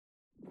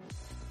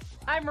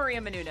I'm Maria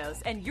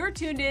Menounos, and you're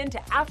tuned in to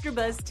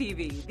AfterBuzz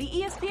TV, the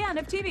ESPN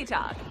of TV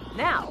talk.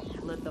 Now,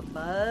 let the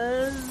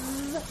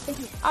buzz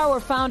begin. Our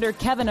founder,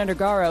 Kevin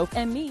Undergaro,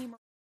 and me...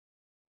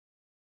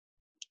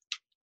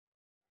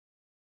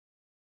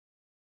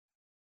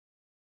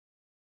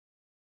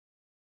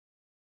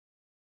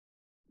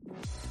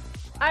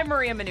 I'm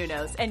Maria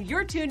Menounos, and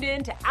you're tuned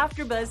in to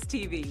AfterBuzz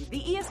TV, the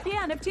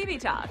ESPN of TV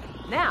talk.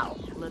 Now,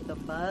 let the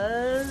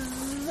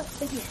buzz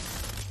begin.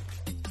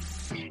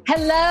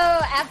 Hello,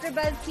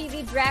 AfterBuzz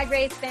TV Drag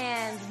Race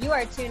fans. You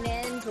are tuned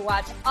in to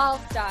watch All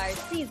Stars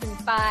Season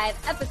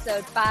 5,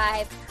 Episode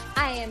 5.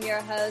 I am your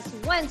host,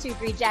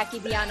 123 Jackie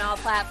B on all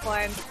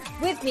platforms.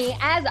 With me,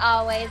 as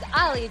always,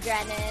 Ollie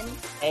Drennan.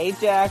 Hey,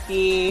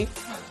 Jackie.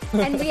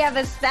 And we have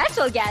a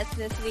special guest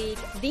this week,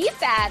 the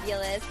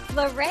fabulous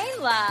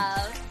Lorraine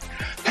Love.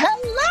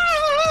 Hello!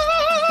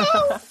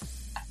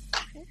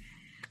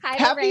 Hi,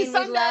 Happy Lorraine.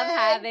 Sunday! We love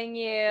having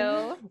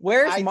you.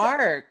 Where's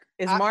Mark?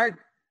 Mark?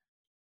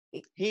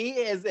 He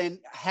is in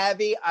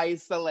heavy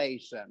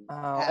isolation.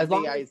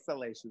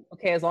 Isolation.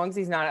 Okay, as long as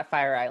he's not at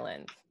Fire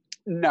Island.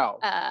 No.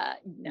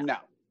 No.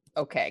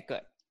 Okay,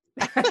 good.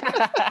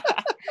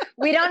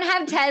 We don't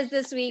have Tez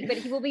this week, but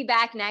he will be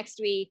back next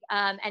week.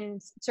 And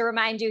to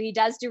remind you, he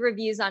does do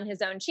reviews on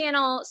his own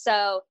channel.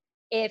 So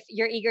if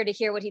you're eager to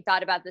hear what he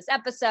thought about this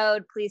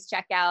episode, please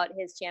check out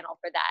his channel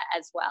for that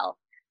as well.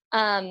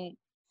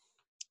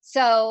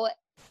 So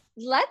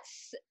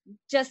let's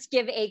just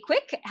give a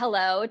quick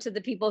hello to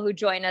the people who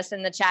join us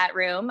in the chat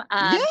room.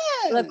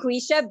 Yes!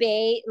 LaQuasha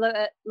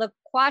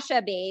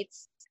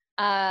Bates.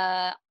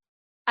 I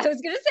was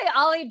going to say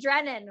Ollie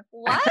Drennan.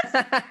 What?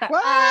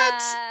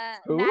 What?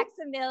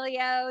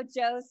 Maximilio,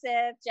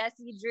 Joseph,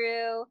 Jesse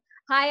Drew.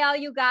 Hi, all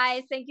you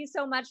guys. Thank you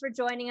so much for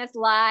joining us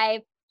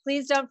live.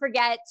 Please don't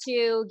forget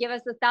to give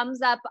us a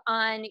thumbs up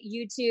on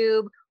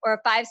YouTube or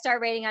a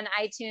 5-star rating on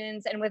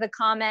iTunes. And with a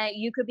comment,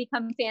 you could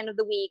become fan of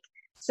the week.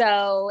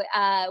 So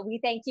we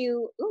thank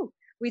you.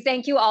 We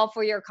thank you all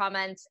for your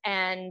comments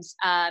and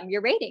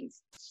your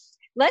ratings.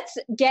 Let's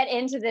get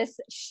into this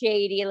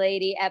Shady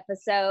Lady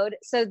episode.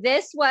 So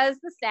this was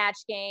the Snatch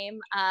Game,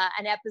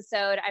 an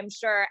episode I'm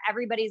sure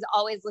everybody's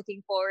always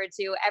looking forward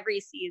to every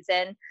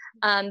season.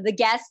 The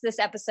guests this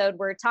episode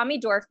were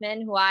Tommy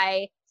Dorfman, who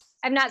I've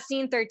not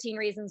seen 13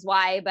 Reasons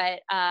Why,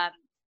 but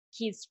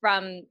he's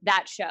from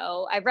that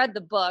show. I read the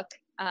book.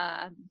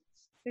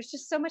 There's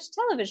just so much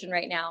television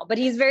right now, but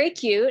he's very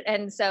cute.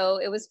 And so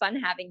it was fun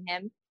having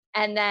him.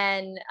 And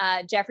then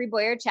Jeffrey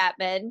Boyer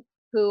Chapman,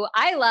 who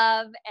I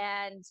love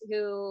and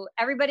who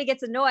everybody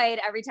gets annoyed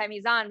every time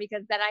he's on,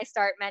 because then I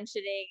start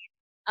mentioning,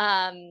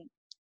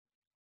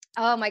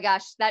 oh my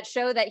gosh, that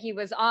show that he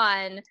was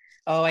on.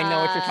 Oh, I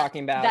know what you're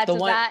talking about.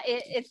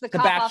 It's the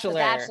cop off The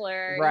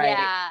Bachelor. Right.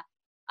 Yeah.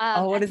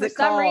 What is it called? For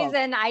some called?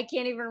 reason, I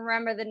can't even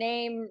remember the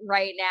name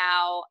right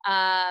now.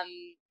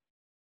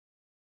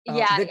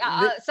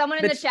 Someone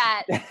in the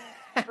chat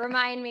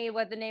remind me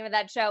what the name of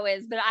that show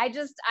is. But I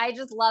just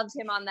loved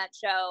him on that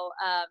show.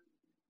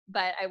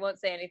 But I won't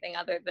say anything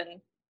other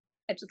than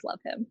I just love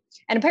him.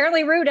 And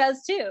apparently Rue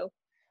does too.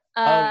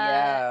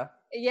 Yeah.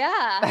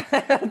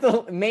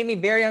 It made me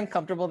very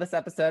uncomfortable this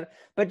episode.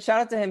 But shout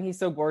out to him. He's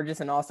so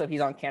gorgeous. And also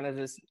he's on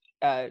Canada's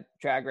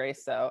Drag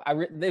Race. So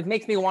it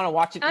makes me want to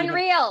watch it.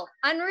 Unreal.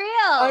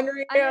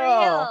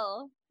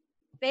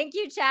 Thank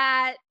you,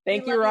 chat.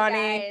 Thank you,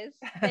 Ronnie.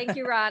 Thank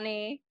you,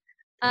 Ronnie.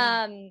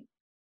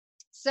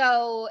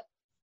 So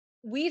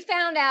we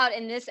found out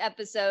in this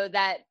episode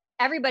that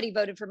everybody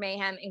voted for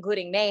Mayhem,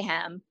 including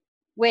Mayhem,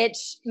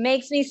 which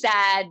makes me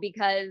sad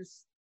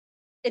because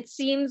it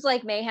seems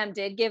like Mayhem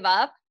did give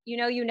up. You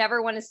know, you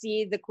never want to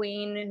see the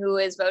queen who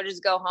is voted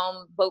to go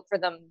home vote for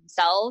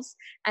themselves.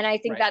 And I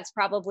think that's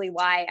probably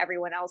why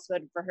everyone else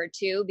voted for her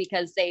too,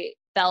 because they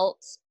felt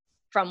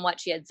from what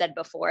she had said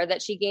before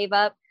that she gave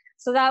up.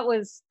 So that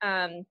was,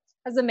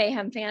 as a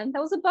Mayhem fan,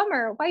 that was a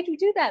bummer. Why'd you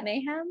do that,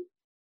 Mayhem?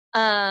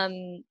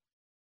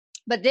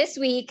 But this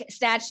week,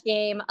 Snatch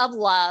Game of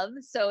Love.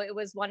 So it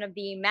was one of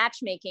the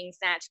matchmaking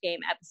Snatch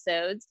Game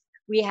episodes.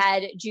 We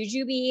had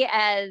Jujubee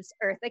as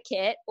Eartha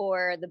Kitt,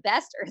 or the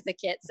best Eartha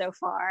Kitt so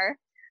far.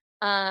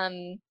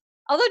 Although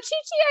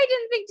Chi-Chi, I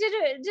didn't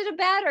think did a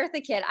bad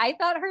Eartha Kitt. I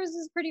thought hers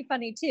was pretty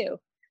funny too.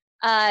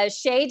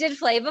 Shay did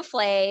Flava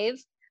Flav.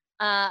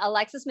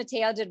 Alexis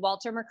Mateo did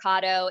Walter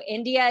Mercado.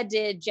 India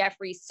did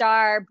Jeffree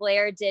Star.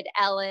 Blair did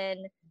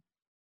Ellen.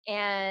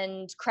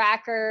 And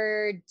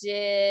Cracker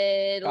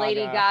did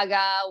Lady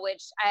Gaga,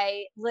 which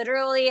I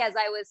literally, as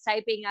I was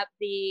typing up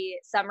the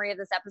summary of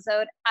this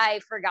episode,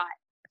 I forgot.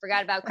 I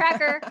forgot about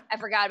Cracker. I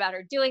forgot about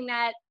her doing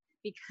that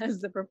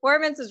because the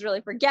performance was really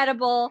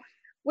forgettable,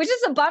 which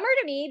is a bummer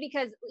to me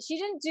because she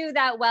didn't do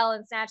that well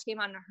in Snatch Game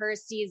on her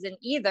season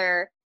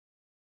either.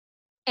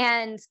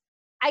 And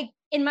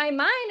in my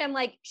mind, I'm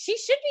like, she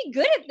should be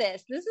good at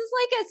this. This is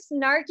like a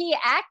snarky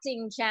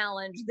acting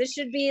challenge. This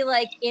should be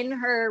like in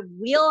her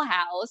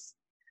wheelhouse.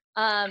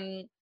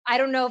 I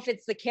don't know if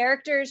it's the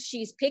characters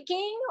she's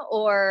picking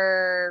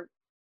or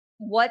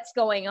what's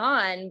going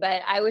on,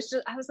 but I was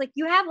like,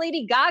 you have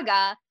Lady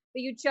Gaga,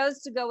 but you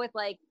chose to go with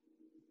like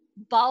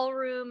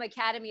Ballroom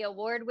Academy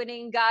Award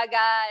winning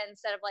Gaga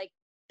instead of like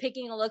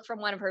picking a look from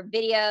one of her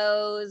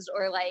videos,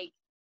 or like,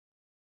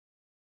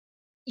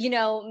 you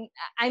know,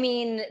 I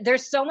mean,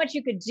 there's so much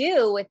you could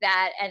do with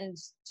that. And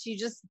she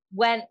just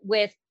went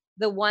with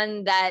the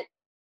one that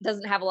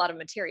doesn't have a lot of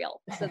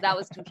material. So that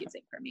was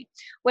confusing for me.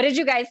 What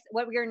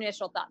were your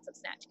initial thoughts of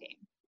Snatch Game?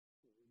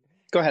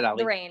 Go ahead,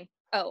 Ali. Lorraine.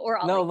 Oh, or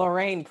Ollie. No,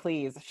 Lorraine,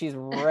 please. She's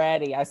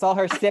ready. I saw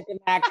her sipping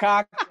that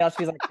cocktail.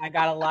 She's like, I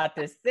got a lot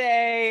to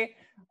say.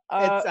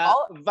 It's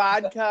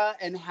vodka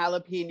and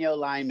jalapeno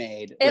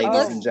limeade, it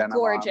ladies and gentlemen.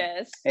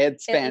 Gorgeous.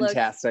 It's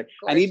fantastic.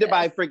 I need to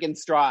buy freaking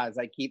straws.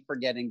 I keep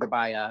forgetting to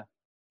buy a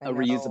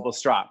reusable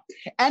straw.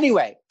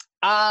 Anyway,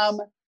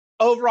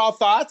 overall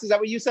thoughts. Is that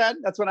what you said?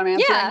 That's what I'm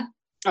answering? Yeah.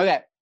 Okay.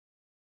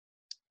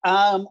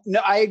 No,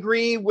 I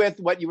agree with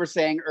what you were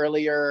saying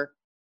earlier.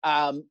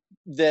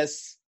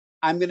 This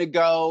I'm going to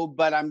go,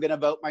 but I'm going to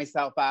vote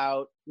myself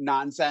out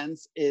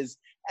nonsense is,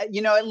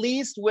 you know, at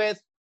least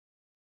with,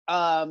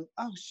 oh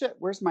shit,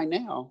 where's my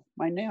nail?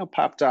 My nail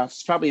popped off.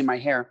 It's probably in my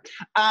hair.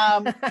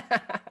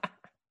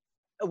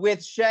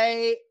 With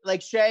Shea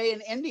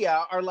and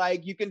India are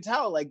like, you can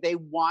tell, like they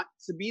want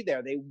to be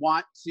there. They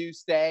want to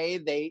stay.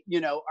 They,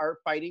 you know, are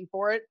fighting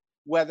for it.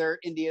 Whether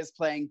India is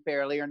playing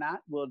fairly or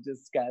not, we'll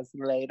discuss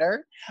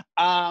later.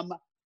 I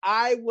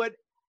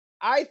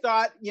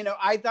thought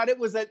it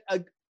was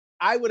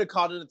I would have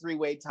called it a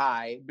 3-way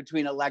tie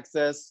between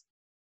Alexis,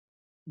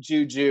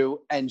 Juju,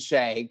 and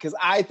Shea, because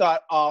I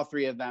thought all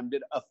three of them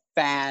did a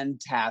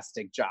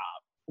fantastic job.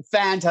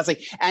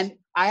 Fantastic. And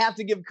I have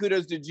to give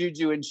kudos to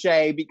Juju and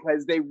Shea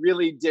because they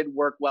really did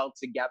work well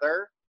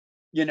together.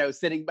 You know,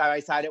 sitting by my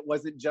side, it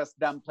wasn't just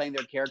them playing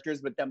their characters,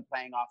 but them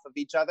playing off of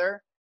each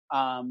other.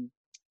 I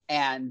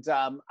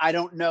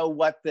don't know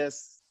what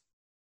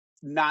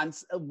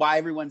why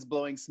everyone's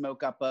blowing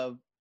smoke up of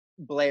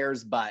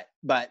Blair's butt,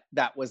 but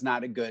that was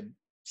not a good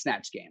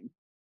Snatch Game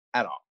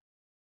at all.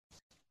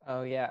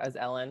 Oh yeah, as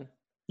Ellen.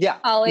 Yeah.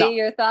 Ollie,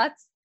 your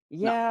thoughts?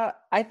 Yeah, no.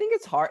 I think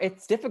it's hard.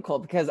 It's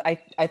difficult because I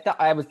thought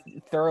I was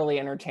thoroughly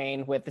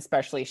entertained with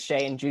especially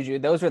Shea and Juju.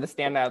 Those were the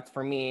standouts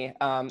for me.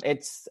 But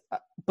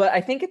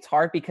I think it's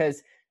hard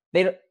because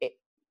in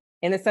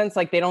a sense,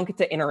 like they don't get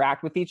to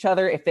interact with each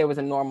other if there was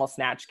a normal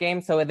Snatch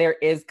Game. So there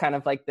is kind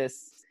of like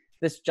this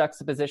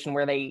juxtaposition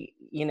where they,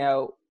 you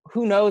know,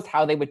 who knows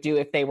how they would do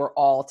if they were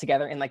all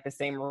together in like the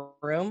same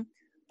room.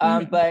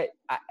 But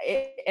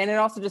it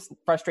also just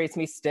frustrates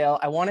me still.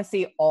 I want to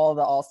see all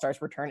the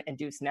All-Stars return and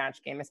do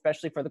Snatch Game,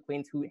 especially for the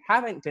queens who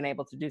haven't been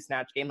able to do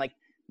Snatch Game. Like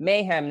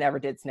Mayhem never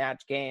did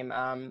Snatch Game.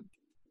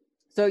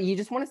 So you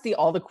just want to see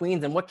all the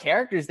queens and what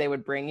characters they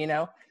would bring, you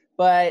know?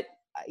 But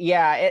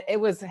yeah, it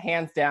was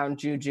hands down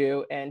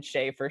Juju and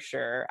Shea for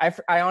sure.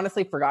 I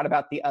honestly forgot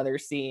about the other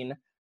scene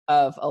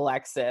of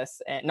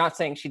Alexis, and not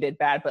saying she did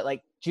bad, but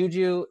like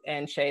Juju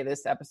and Shea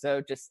this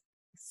episode just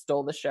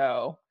stole the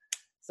show.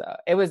 So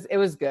it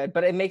was good,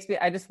 but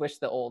I just wish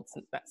the old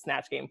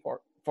Snatch Game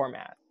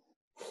format.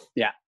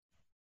 Yeah.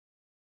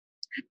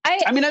 I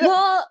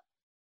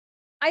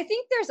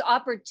think there's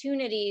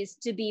opportunities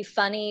to be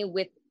funny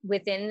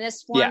within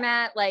this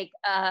format. Yeah. Like,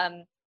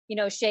 you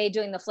know, Shea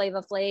doing the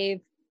Flava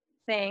Flav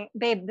thing.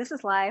 Babe, this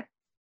is live.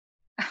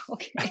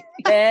 Okay.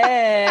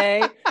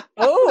 Hey.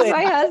 Oh,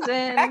 my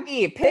husband.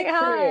 Jackie, Pit Crew.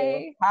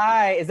 Hi.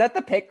 Hi. Is that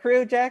the Pit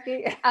Crew,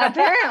 Jackie?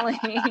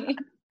 Apparently.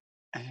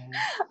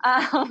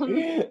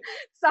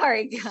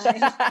 Sorry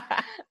guys.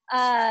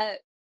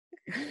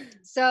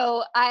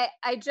 So I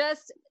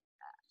just,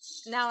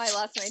 now I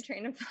lost my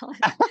train of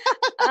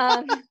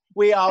thought.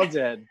 We all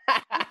did.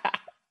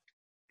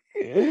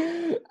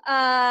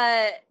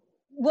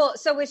 Well,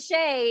 so with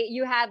Shea,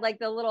 you had like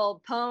the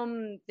little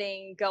poem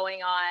thing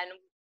going on,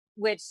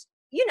 which,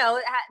 you know,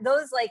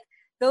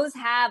 those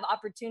have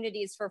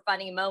opportunities for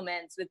funny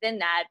moments within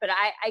that. But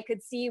I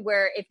could see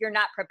where if you're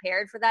not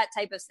prepared for that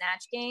type of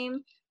Snatch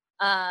Game,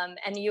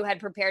 and you had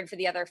prepared for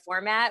the other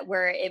format,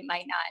 where it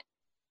might not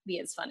be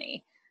as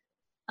funny.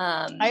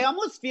 I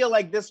almost feel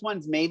like this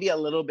one's maybe a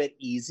little bit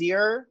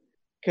easier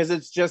because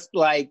it's just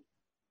like,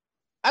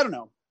 I don't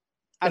know.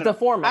 It's a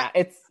format.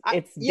 It's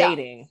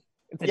dating.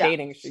 It's a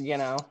dating, you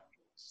know.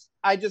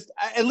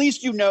 At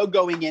least you know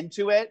going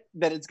into it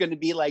that it's going to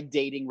be like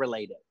dating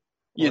related,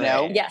 you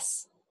know?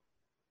 Yes.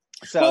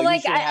 So well,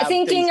 like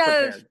thinking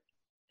of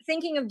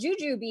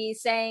Jujubee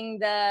saying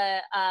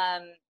the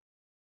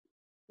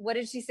what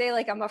did she say?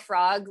 Like, I'm a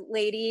frog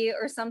lady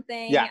or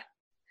something. Yeah.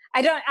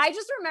 I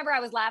just remember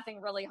I was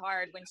laughing really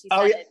hard when she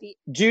said it.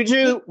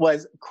 Juju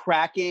was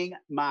cracking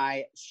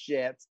my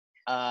shit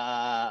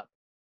up.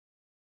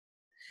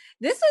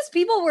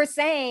 People were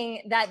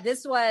saying that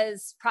this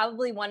was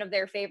probably one of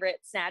their favorite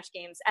Snatch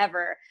Games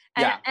ever.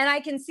 And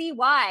I can see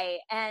why.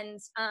 And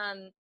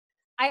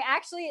I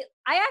actually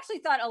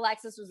thought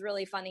Alexis was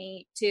really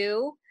funny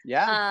too.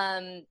 Yeah.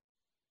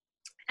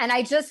 And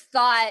I just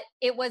thought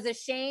it was a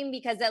shame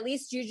because at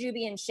least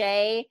Jujubee and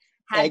Shea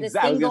had this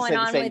thing going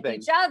on with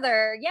each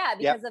other. Yeah,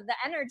 because of the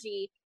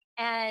energy.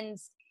 And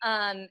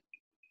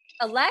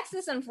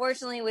Alexis,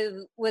 unfortunately,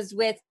 was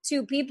with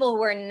two people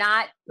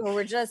who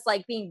were just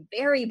like being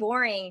very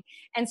boring.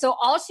 And so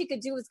all she could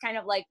do was kind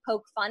of like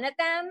poke fun at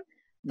them,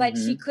 but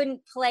she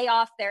couldn't play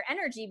off their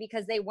energy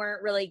because they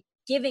weren't really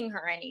giving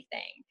her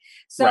anything.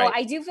 So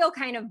I do feel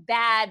kind of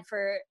bad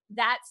for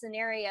that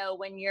scenario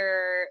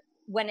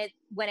when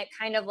it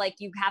kind of like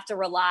you have to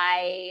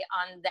rely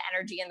on the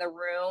energy in the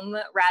room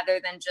rather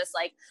than just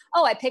like,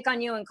 oh, I pick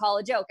on you and call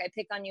a joke. I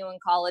pick on you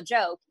and call a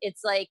joke.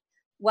 It's like,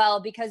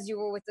 well, because you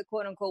were with the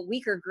quote unquote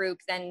weaker group,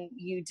 then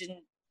you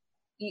didn't,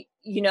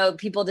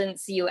 people didn't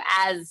see you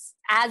as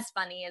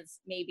funny as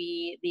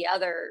maybe the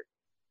other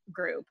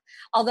group.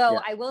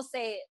 Although I will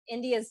say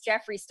India's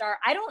Jeffree Star,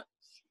 I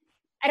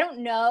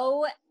don't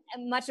know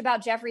much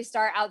about Jeffree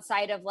Star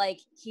outside of like,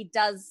 he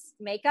does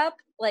makeup.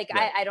 Like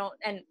I don't,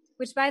 and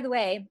which by the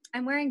way,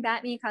 I'm wearing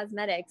Batme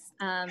Cosmetics.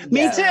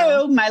 Me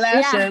too. My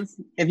lashes.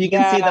 Yeah. If you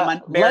can see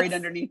them buried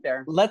underneath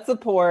there. Let's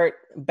support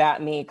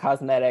Batme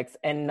Cosmetics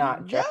and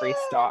not Jeffree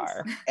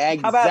Star.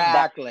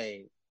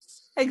 Exactly.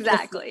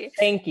 Exactly.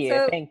 Thank you.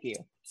 So, thank you.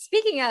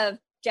 Speaking of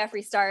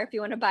Jeffree Star, if you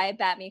want to buy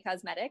Batme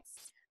Cosmetics.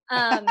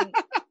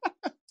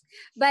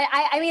 But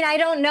I mean, I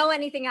don't know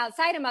anything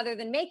outside him other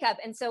than makeup.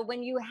 And so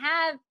when you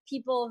have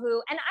people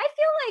who, and I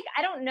feel like,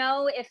 I don't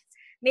know if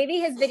maybe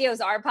his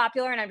videos are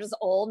popular and I'm just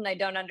old and I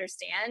don't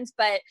understand,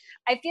 but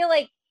I feel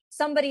like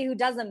somebody who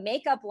does a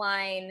makeup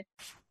line,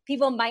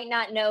 people might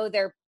not know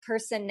their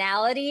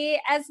personality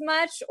as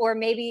much, or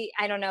maybe,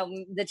 I don't know,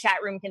 the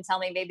chat room can tell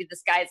me maybe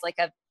this guy's like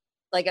a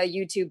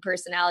YouTube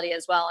personality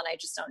as well. And I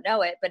just don't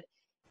know it, but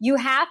you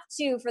have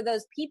to, for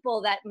those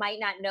people that might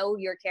not know who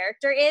your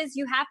character is,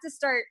 you have to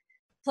start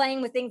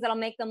playing with things that'll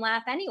make them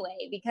laugh anyway,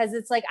 because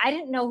it's like, I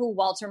didn't know who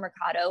Walter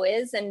Mercado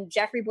is. And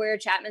Jeffrey Boyer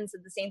Chapman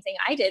said the same thing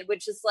I did,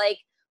 which is like,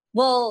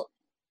 well,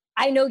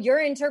 I know your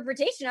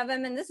interpretation of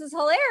him and this is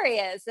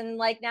hilarious. And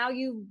like, now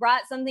you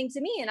brought something to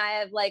me and I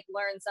have like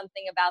learned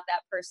something about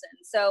that person.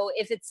 So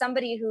if it's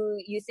somebody who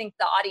you think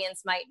the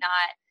audience might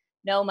not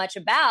know much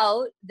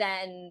about,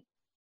 then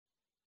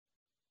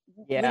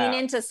lean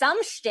into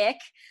some shtick.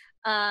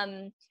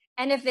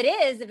 And if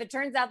it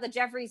turns out that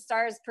Jeffree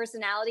Star's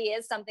personality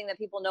is something that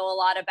people know a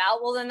lot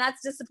about, well, then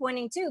that's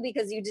disappointing too,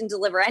 because you didn't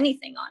deliver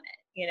anything on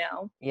it,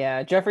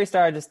 Yeah, Jeffree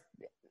Star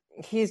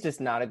he's just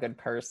not a good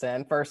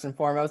person, first and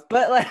foremost.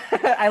 But like,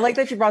 I like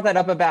that you brought that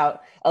up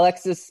about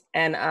Alexis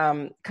and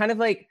kind of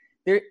like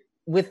there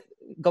with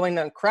going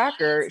on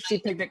Cracker,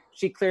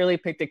 she clearly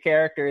picked a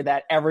character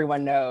that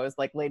everyone knows,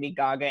 like Lady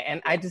Gaga,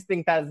 and I just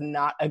think that is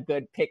not a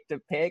good pick to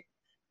pick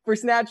for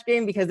Snatch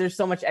Game because there's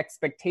so much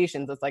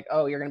expectations. It's like,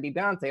 oh, you're going to be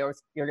Beyonce or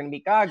you're going to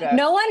be Gaga.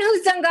 No one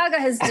who's done Gaga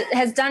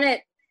has done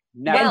it.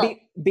 No. Well. And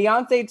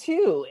Beyonce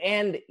too.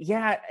 And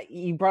yeah,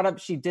 you brought up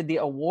she did the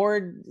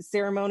award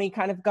ceremony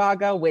kind of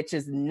Gaga, which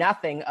is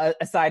nothing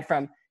aside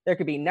from there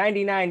could be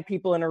 99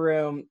 people in a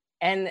room.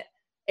 And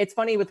it's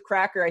funny with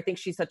Cracker, I think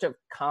she's such a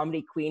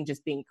comedy queen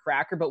just being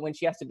Cracker, but when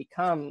she has to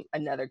become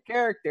another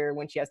character,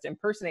 when she has to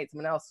impersonate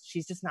someone else,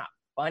 she's just not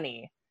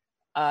funny.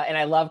 And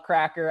I love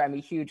Cracker. I'm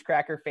a huge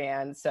Cracker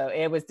fan. So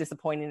it was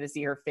disappointing to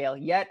see her fail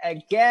yet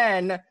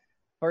again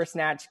for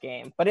Snatch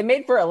Game. But it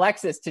made for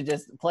Alexis to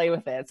just play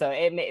with it. So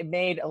it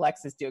made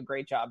Alexis do a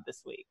great job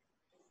this week.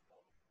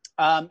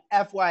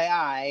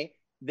 FYI,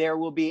 there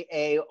will be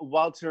a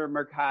Walter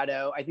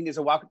Mercado, I think there's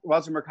a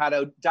Walter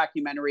Mercado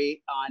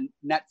documentary on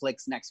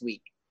Netflix next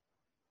week.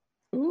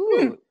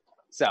 Ooh.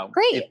 So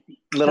great.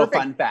 Little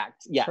fun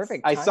fact. Yes.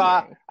 Perfect I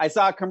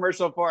saw a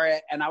commercial for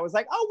it and I was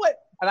like, oh, what?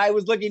 And I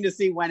was looking to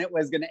see when it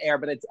was going to air,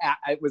 but it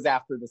was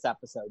after this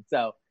episode.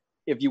 So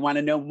if you want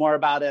to know more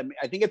about it,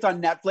 I think it's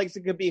on Netflix.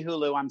 It could be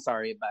Hulu. I'm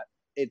sorry, but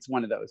it's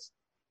one of those.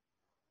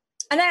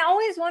 And I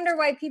always wonder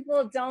why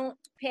people don't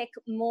pick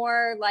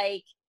more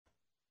like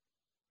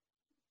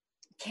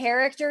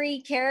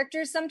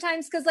characters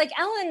sometimes. Cause like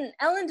Ellen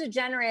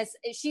DeGeneres,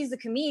 she's a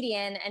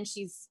comedian and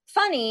she's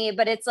funny,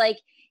 but it's like,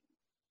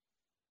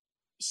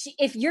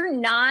 if you're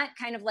not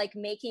kind of like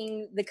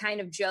making the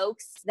kind of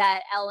jokes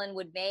that Ellen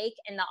would make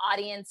and the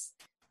audience,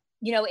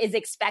 is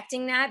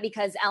expecting that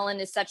because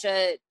Ellen is such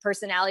a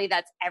personality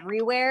that's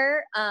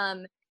everywhere,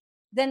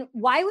 then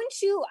why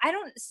wouldn't you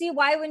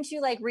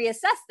like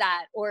reassess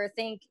that or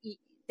think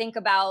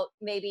about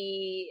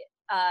maybe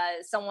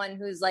someone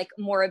who's like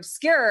more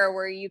obscure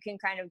where you can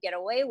kind of get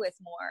away with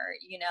more,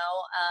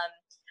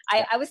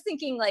 I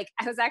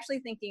was actually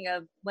thinking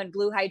of when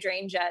Blue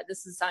Hydrangea,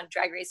 this is on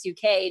Drag Race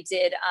UK,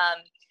 did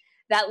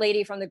that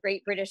lady from the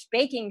Great British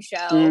Baking Show.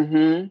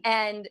 Mm-hmm.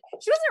 And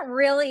she wasn't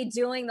really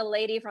doing the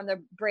lady from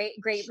the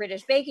Great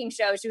British Baking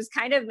Show. She was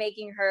kind of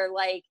making her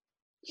like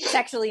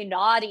sexually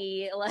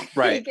naughty, like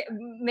right.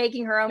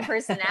 making her own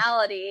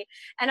personality.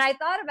 And I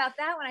thought about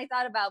that when I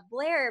thought about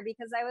Blair,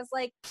 because I was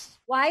like,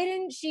 why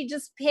didn't she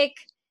just pick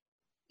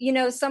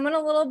someone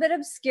a little bit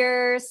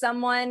obscure,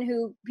 someone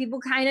who people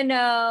kind of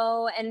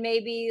know, and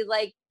maybe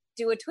like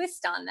do a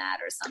twist on that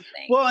or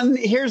something. Well, and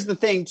here's the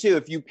thing too,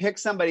 if you pick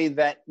somebody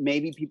that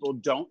maybe people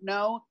don't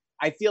know,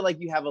 I feel like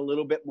you have a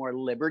little bit more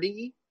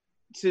liberty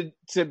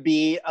to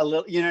be a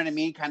little, you know what I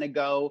mean? Kind of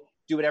go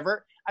do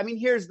whatever. I mean,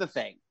 here's the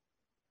thing.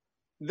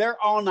 they're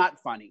all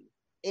not funny.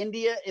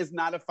 India is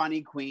not a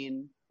funny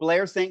queen.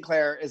 Blair St.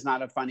 Clair is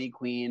not a funny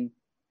queen.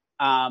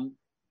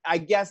 I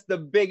guess the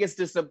biggest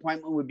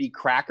disappointment would be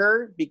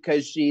Cracker,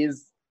 because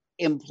she's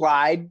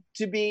implied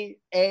to be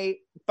a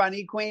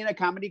funny queen, a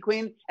comedy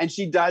queen, and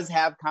she does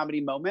have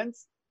comedy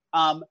moments.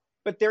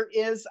 But there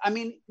is,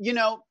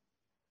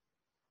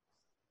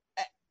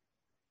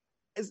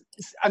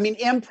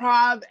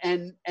 improv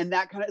and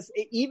that kind of,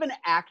 even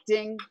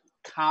acting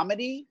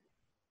comedy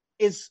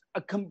is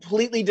a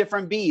completely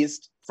different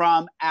beast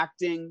from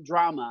acting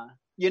drama.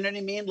 You know what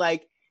I mean?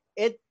 Like,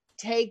 it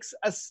takes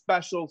a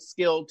special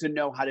skill to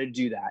know how to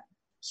do that.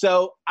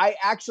 So I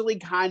actually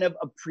kind of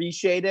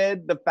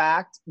appreciated the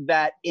fact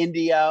that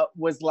India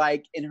was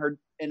like, in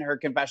her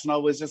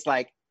confessional, was just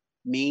like,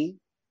 me,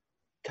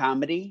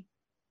 comedy.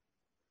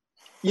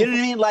 You know what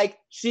I mean? Like,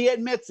 she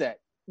admits it.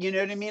 You know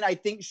what I mean? I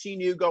think she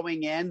knew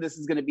going in, this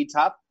is going to be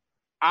tough.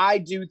 I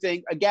do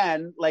think,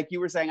 again, like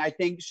you were saying, I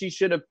think she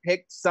should have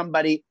picked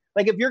somebody.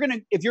 Like, if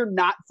you're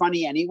not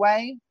funny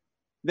anyway,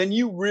 then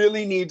you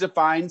really need to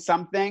find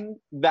something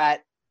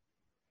that,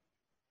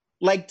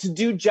 like, to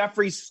do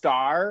Jeffree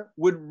Star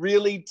would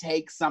really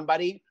take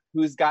somebody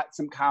who's got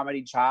some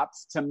comedy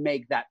chops to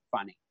make that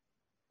funny.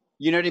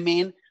 You know what I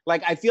mean?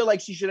 Like, I feel like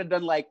she should have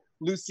done like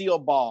Lucille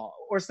Ball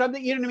or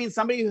something. You know what I mean?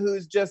 Somebody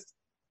who's just,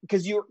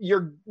 because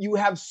you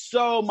have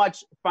so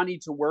much funny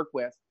to work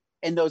with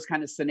in those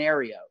kind of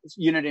scenarios.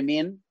 You know what I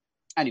mean?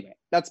 Anyway,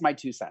 that's my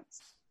 2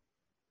 cents.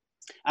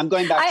 I'm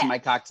going back to my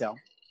cocktail.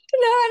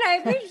 No, and I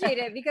appreciate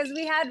it, because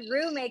we had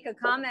Rue make a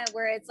comment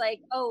where it's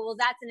like, oh, well,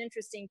 that's an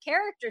interesting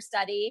character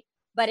study,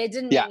 but it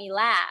didn't make me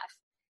laugh,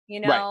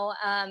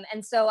 Right.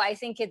 And so I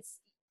think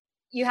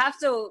you have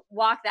to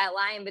walk that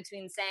line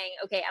between saying,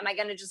 okay, am I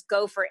going to just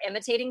go for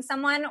imitating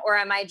someone, or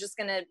am I just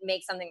going to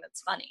make something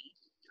that's funny?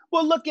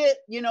 Well, look at,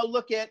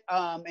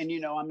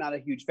 and I'm not a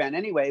huge fan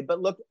anyway,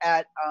 but look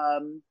at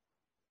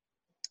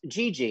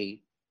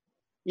Gigi.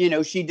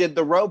 She did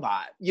the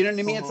robot. You know what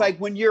I mean? Uh-huh. It's like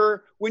when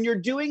you're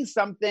doing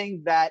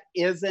something that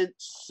isn't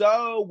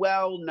so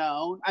well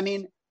known. I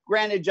mean,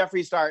 granted,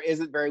 Jeffree Star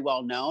isn't very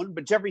well known,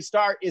 but Jeffree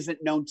Star isn't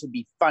known to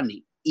be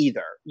funny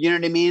either. You know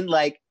what I mean?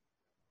 Like,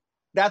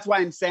 that's why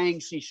I'm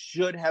saying she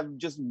should have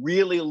just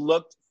really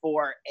looked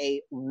for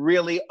a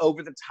really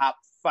over the top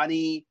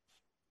funny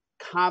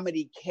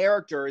comedy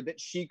character that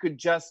she could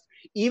just,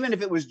 even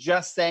if it was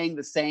just saying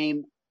the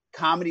same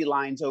comedy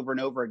lines over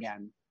and over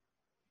again.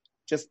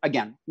 Just,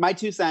 again, my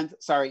 2 cents.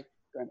 Sorry.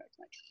 Going back to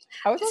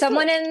my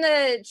Someone in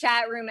the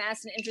chat room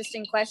asked an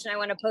interesting question I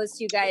want to pose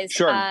to you guys.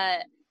 Sure.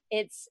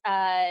 It's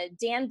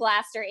Dan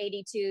Blaster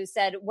 82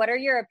 said, what are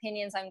your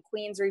opinions on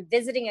queens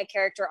revisiting a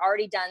character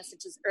already done,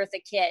 such as Eartha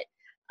Kitt?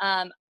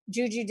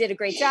 Juju did a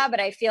great job, but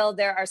I feel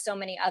there are so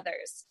many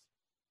others.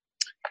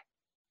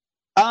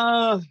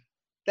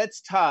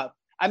 That's tough.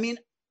 I mean,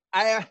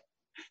 I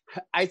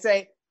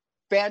say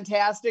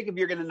fantastic if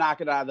you're going to knock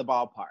it out of the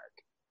ballpark.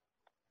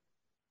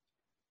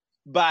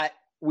 But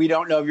we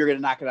don't know if you're going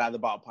to knock it out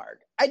of the ballpark.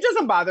 It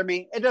doesn't bother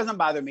me. It doesn't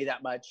bother me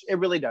that much. It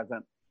really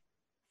doesn't.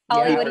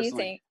 Ollie, what do you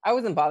think? I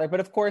wasn't bothered, but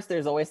of course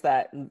there's always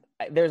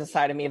there's a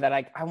side of me that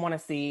I want to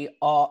see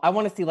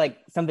like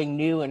something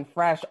new and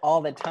fresh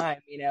all the time,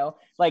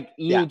 like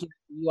you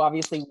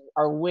obviously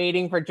are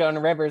waiting for Joan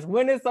Rivers.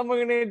 When is someone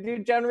going to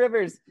do Joan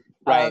Rivers?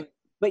 Right.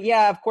 But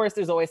yeah, of course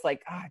there's always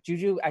like,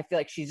 Juju, I feel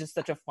like she's just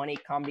such a funny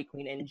comedy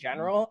queen in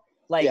general.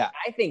 Like,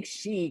 I think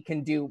she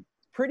can do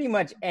pretty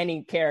much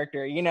any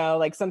character,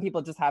 like some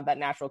people just have that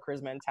natural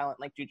charisma and talent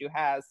like Juju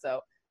has.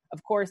 So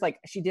of course, like,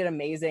 she did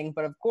amazing,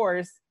 but of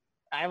course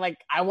I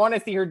want to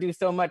see her do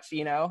so much,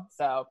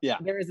 so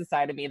there is a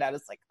side of me that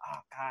is like, oh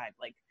God,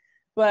 like,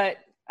 but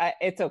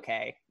it's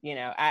okay.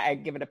 I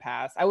give it a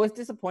pass. I was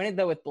disappointed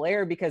though with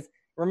Blair, because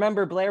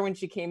remember Blair, when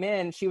she came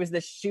in, she was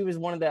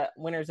one of the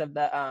winners of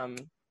the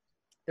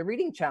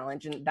reading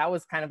challenge. And that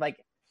was kind of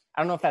like,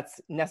 I don't know if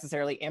that's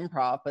necessarily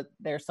improv, but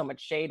there's so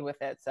much shade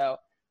with it. So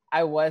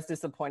I was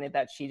disappointed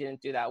that she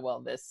didn't do that well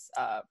this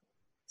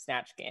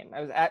Snatch Game.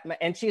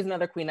 And she's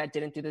another queen that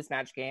didn't do the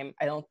Snatch Game.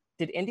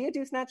 Did India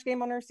do Snatch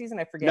Game on her season?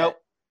 I forget.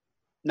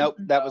 Nope.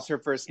 That was her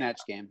first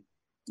Snatch Game.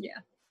 Yeah.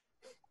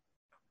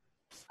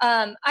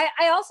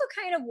 I also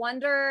kind of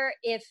wonder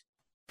if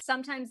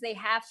sometimes they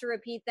have to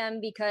repeat them,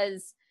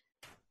 because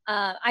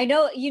I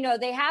know,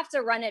 they have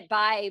to run it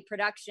by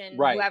production,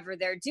 right, whoever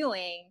they're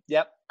doing.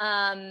 Yep.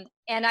 And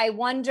I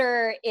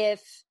wonder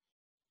if,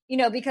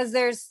 because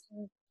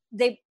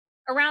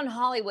around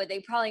Hollywood, they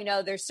probably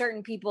know there's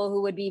certain people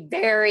who would be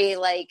very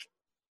like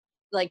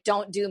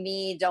don't do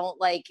me, don't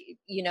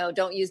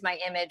don't use my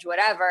image,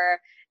 whatever.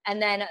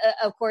 And then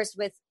of course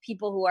with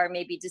people who are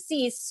maybe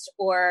deceased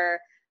or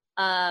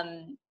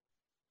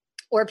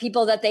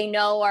people that they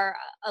know are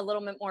a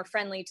little bit more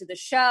friendly to the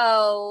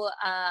show.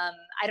 I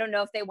don't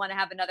know if they want to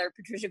have another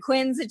Patricia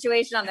Quinn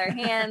situation on their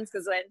hands,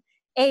 because when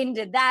Aiden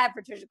did that,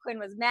 Patricia Quinn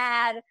was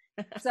mad.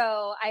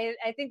 So I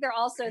think they're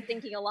also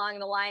thinking along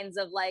the lines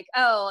of like,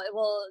 oh,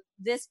 well,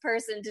 this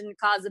person didn't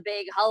cause a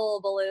big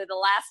hullabaloo the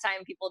last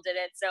time people did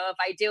it, so if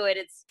I do it,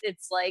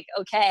 it's like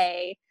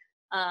okay.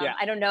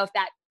 I don't know if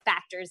that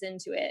factors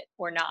into it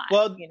or not.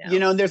 Well,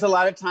 there's a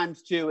lot of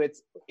times too,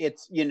 it's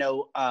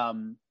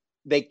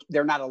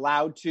they're not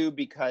allowed to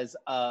because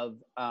of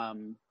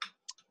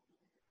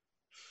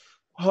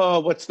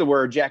what's the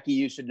word? Jackie,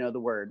 you should know the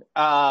word.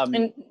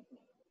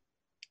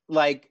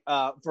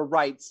 For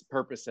rights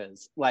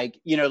purposes, like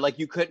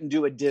you couldn't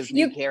do a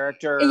Disney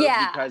character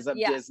because of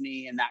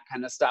Disney and that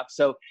kind of stuff.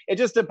 So it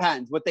just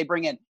depends what they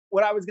bring in.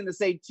 What I was going to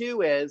say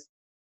too is,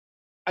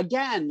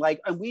 again,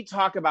 and we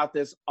talk about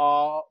this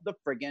all the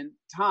friggin'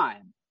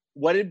 time.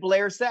 What did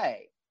Blair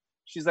say?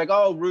 She's like,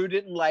 oh, Rue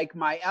didn't like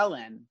my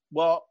Ellen.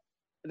 Well,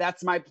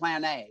 that's my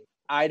plan A.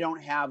 I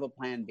don't have a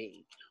plan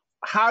B.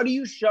 How do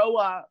you show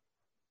up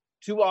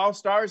to All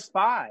Stars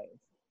 5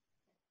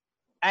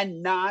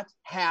 and not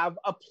have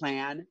a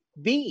plan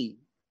B?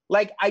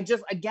 It's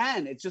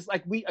just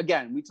like we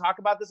talk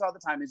about this all the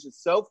time. It's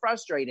just so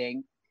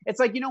frustrating. It's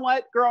like, you know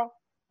what, girl?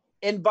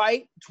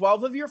 Invite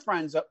 12 of your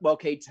friends. Well,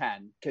 okay,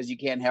 10, because you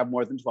can't have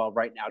more than 12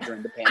 right now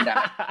during the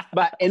pandemic.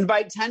 But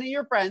invite 10 of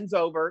your friends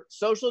over,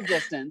 social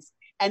distance,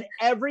 and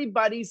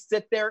everybody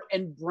sit there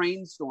and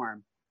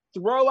brainstorm.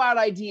 Throw out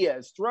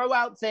ideas, throw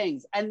out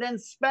things, and then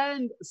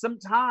spend some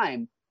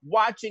time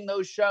watching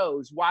those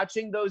shows,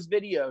 watching those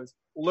videos,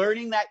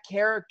 learning that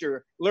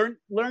character, learn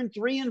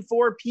 3 and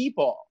 4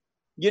 people,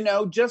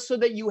 just so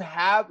that you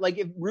have,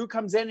 if Rue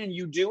comes in and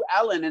you do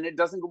Ellen and it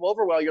doesn't go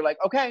over well, you're like,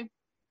 okay,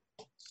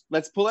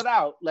 let's pull it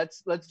out.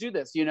 Let's do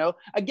this,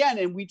 again.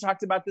 And we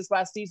talked about this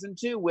last season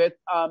too with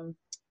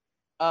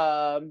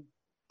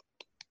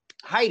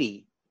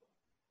Heidi.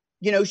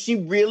 She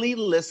really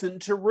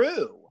listened to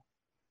Rue,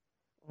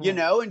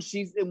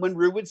 and when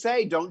Rue would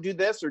say, don't do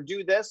this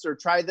or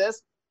try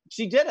this,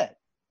 she did it.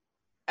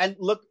 And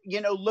look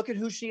at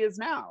who she is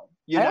now.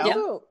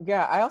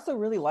 I also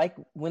really like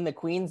when the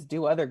queens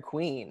do other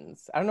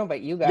queens. I don't know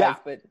about you guys,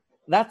 but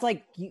that's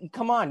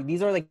come on,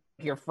 these are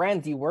your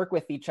friends. You work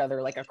with each other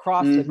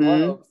across the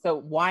globe. So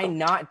why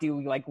not do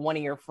one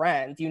of your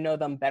friends? You know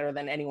them better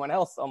than anyone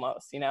else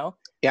almost,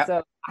 Yeah.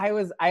 So I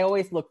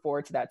always look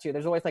forward to that too.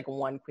 There's always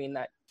one queen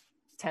that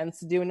tends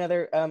to do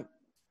another,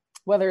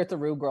 whether it's a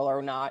Rue girl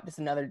or not, just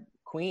another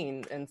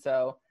queen. And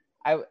so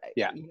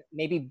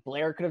maybe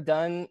Blair could have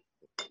done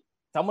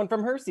someone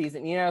from her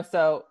season,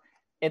 so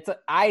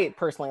I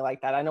personally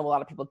like that. I know a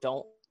lot of people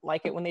don't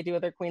like it when they do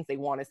other queens. They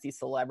want to see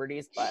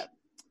celebrities, but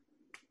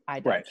I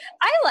don't. Right.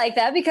 I like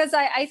that because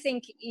I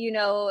think,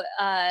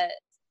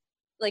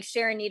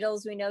 Sharon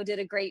Needles, we know, did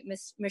a great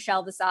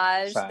Michelle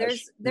Visage.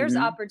 There's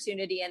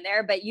opportunity in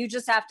there, but you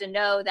just have to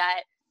know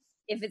that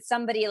if it's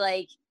somebody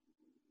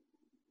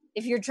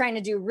if you're trying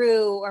to do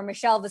Rue or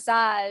Michelle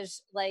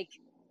Visage,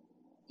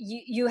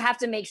 you have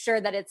to make sure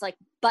that it's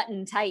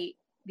button tight,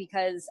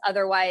 because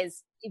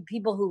otherwise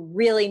people who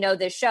really know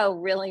this show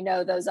really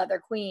know those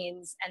other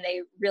queens and they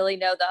really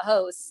know the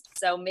hosts.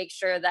 So make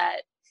sure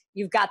that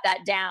you've got that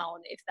down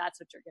if that's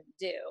what you're going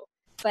to do.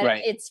 But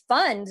it's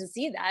fun to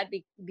see that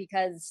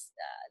because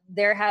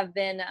there have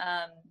been,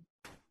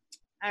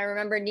 I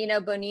remember Nina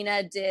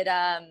Bonina did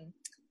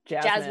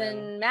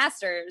Jasmine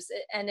Masters,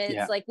 and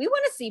it's we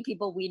want to see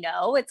people we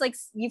know. It's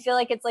you feel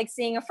like it's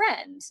seeing a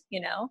friend,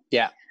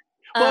 Yeah.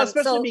 Well,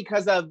 especially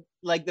because of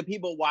the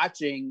people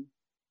watching,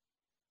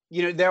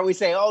 they always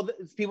say, oh, the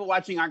people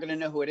watching aren't going to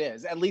know who it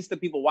is. At least the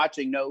people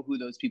watching know who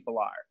those people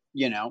are,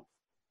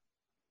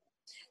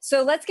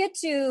 So let's get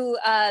to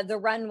the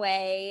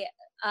runway.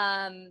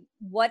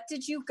 What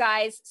did you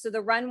guys, so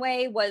the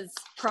runway was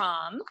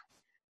prom.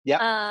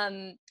 Yeah.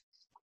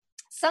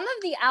 Some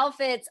of the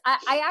outfits,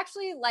 I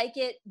actually like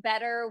it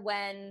better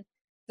when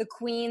the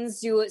queens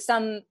do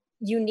some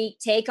unique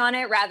take on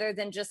it rather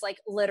than just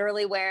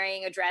literally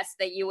wearing a dress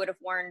that you would have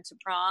worn to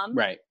prom.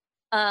 Right.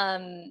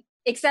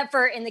 Except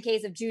for in the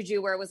case of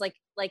Juju, where it was like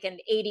an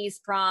 80s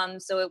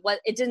prom. So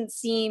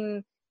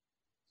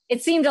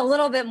it seemed a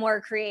little bit more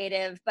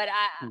creative, but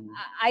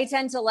I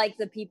tend to like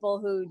the people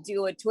who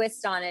do a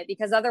twist on it,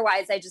 because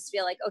otherwise I just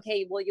feel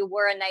okay, well, you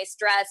wore a nice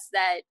dress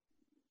that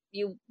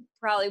you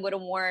probably would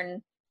have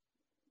worn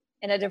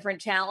in a different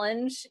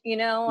challenge,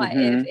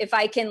 if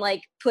I can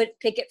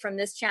pick it from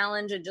this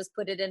challenge and just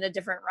put it in a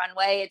different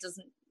runway, it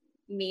doesn't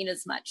mean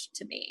as much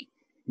to me.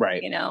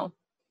 Right.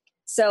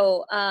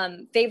 So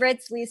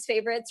favorites, least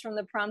favorites from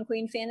the prom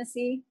queen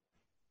fantasy?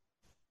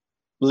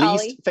 Least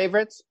Ollie?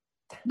 Favorites?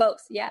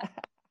 Both. Yeah.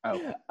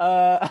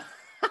 Oh.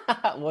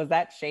 Was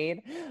that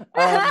shade?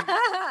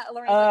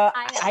 Lauren's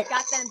I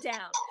got them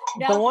down.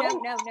 No.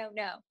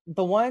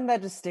 The one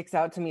that just sticks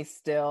out to me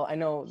still, I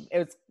know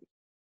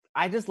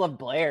I just love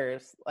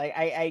Blair's.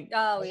 I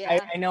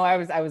know I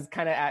was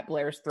kind of at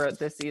Blair's throat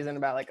this season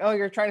about oh,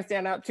 you're trying to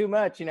stand out too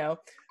much,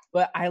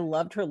 but I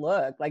loved her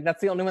look.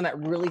 That's the only one that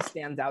really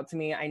stands out to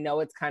me. I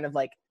know it's kind of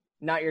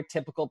not your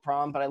typical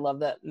prom, but I love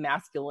the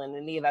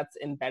masculinity that's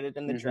embedded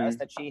in the dress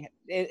that she,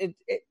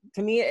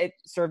 to me, it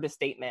served a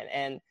statement.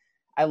 And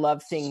I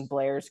love seeing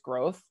Blair's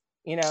growth,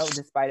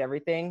 despite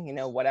everything,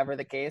 whatever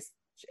the case.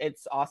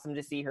 It's awesome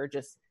to see her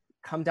just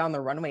come down the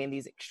runway in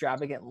these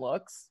extravagant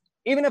looks,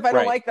 even if I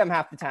don't like them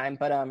half the time,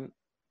 but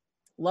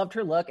loved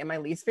her look. And my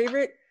least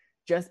favorite,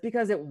 just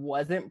because it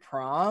wasn't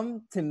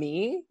prom to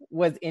me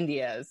was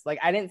India's. Like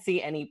I didn't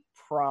see any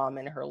prom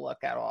in her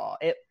look at all.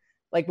 It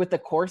like with the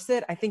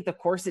corset, I think the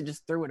corset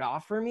just threw it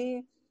off for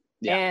me.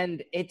 Yeah.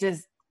 And it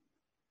just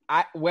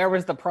where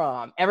was the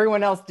prom?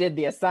 Everyone else did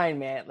the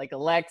assignment, like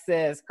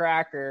Alexis,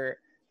 Cracker,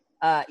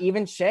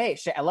 even Shea.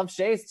 I love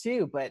Shea's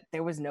too, but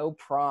there was no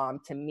prom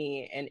to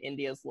me in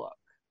India's look.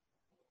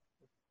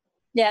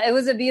 Yeah, it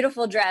was a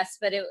beautiful dress,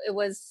 but it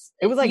was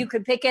like you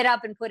could pick it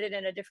up and put it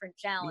in a different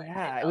challenge.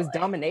 Yeah, it was like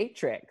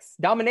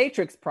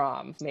Dominatrix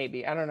prom,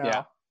 maybe. I don't know.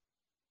 Yeah.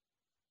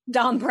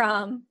 Dom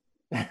prom.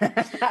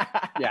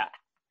 Yeah.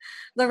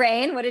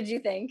 Lorraine, what did you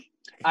think?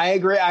 I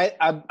agree.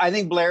 I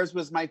think Blair's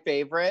was my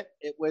favorite.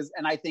 It was,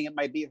 and I think it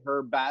might be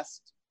her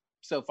best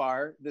so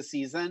far this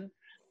season.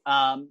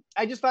 I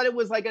just thought it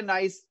was like a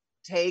nice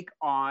take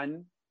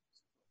on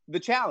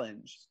the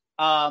challenge.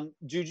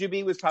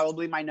 Jujubee was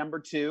probably my number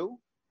 2.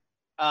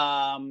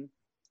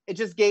 It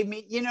just gave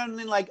me, you know what I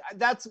mean? Like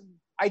that's,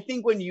 I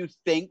think when you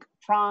think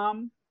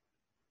prom,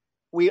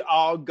 we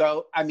all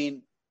go, I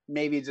mean,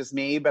 maybe just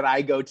me, but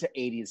I go to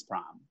 80s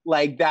prom.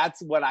 Like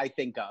that's what I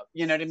think of,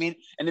 you know what I mean?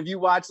 And if you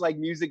watch like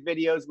music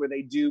videos where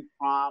they do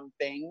prom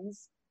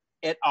things,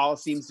 it all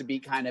seems to be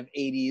kind of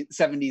 80s,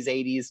 70s,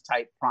 80s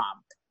type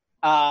prom.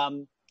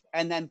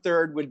 And then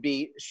third would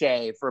be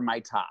Shea for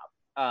my top.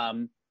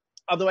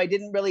 Although I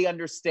didn't really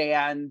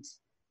understand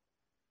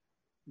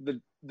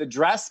the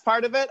dress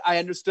part of it. I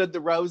understood the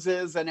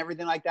roses and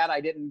everything like that. I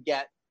didn't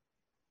get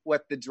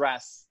what the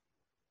dress,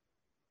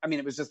 I mean,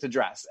 it was just a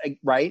dress,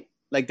 right?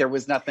 Like there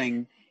was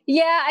nothing.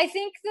 Yeah, I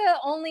think the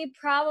only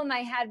problem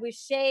I had with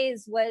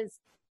Shea's was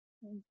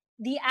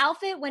the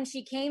outfit when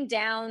she came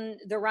down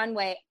the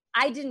runway.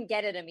 I didn't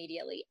get it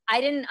immediately.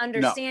 I didn't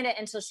understand it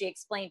until she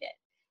explained it.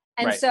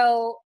 And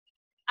so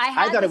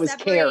I thought it was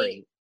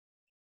Carrie.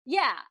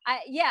 Yeah,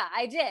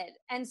 I did.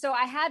 And so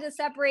I had to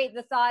separate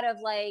the thought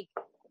of like,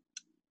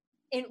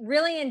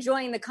 really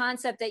enjoying the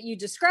concept that you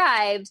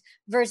described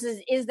versus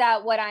is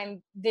that what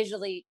I'm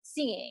visually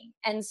seeing?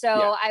 And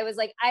so I was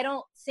like, I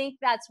don't think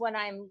that's what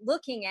I'm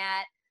looking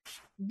at,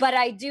 but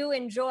I do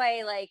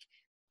enjoy like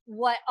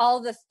what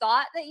all the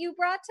thought that you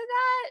brought to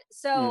that.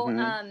 So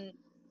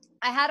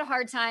I had a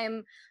hard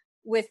time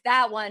with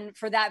that one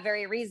for that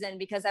very reason,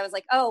 because I was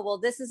like, oh, well,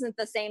 this isn't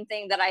the same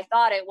thing that I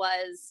thought it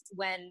was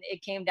when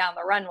it came down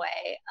the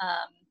runway.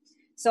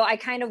 So I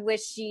kind of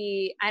wish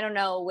she, I don't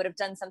know, would have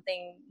done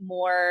something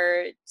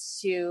more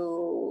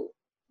to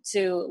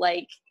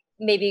like,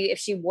 maybe if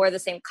she wore the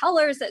same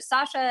colors that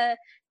Sasha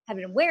had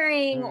been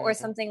wearing or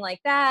something like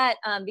that.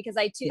 Because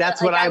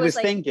that's what I was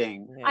like,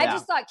 thinking. Yeah. I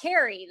just thought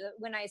Carrie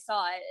when I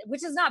saw it,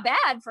 which is not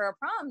bad for a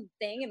prom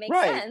thing. It makes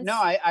sense. No,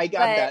 I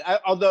got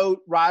that.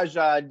 Although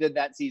Raja did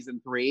that season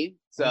 3.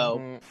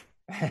 So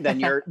then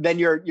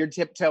you're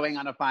tiptoeing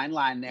on a fine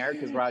line there,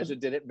 because Raja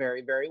did it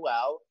very, very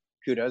well.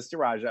 Kudos to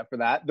Raja for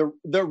that. The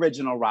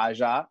original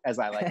Raja, as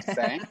I like to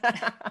say.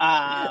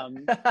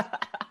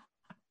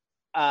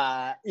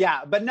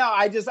 But no,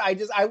 I just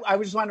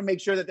wanted to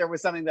make sure that there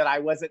was something that I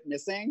wasn't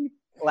missing,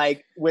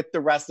 like with the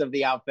rest of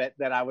the outfit,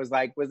 that I was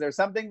like, was there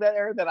something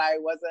there that I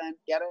wasn't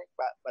getting?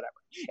 But whatever.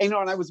 And,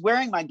 and I was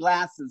wearing my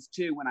glasses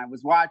too when I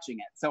was watching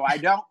it, so I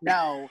don't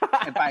know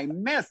if I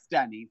missed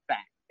anything.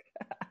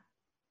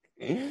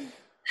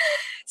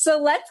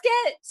 So let's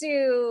get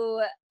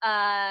to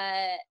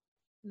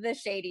the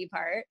shady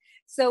part.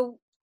 So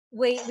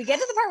we get to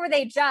the part where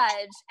they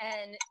judge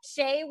and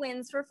Shea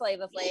wins for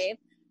Flava Flav,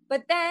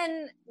 but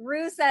then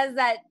Rue says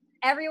that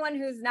everyone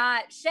who's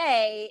not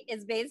Shea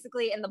is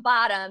basically in the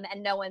bottom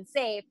and no one's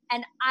safe.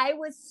 And I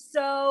was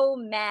so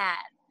mad.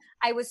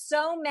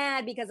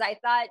 Because I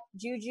thought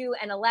Juju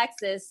and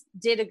Alexis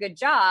did a good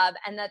job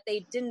and that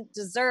they didn't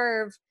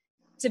deserve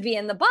to be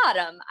in the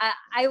bottom.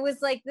 I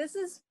was like, this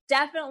is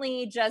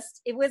definitely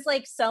just, it was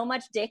like so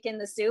much dick in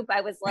the soup.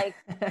 I was like,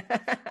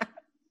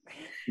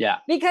 yeah,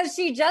 because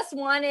she just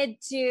wanted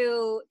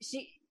to,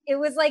 it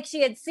was like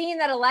she had seen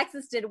that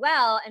Alexis did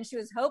well and she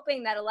was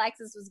hoping that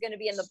Alexis was going to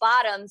be in the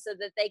bottom so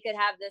that they could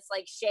have this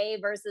like Shea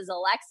versus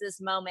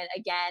Alexis moment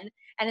again.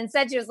 And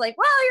instead she was like,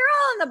 well, you're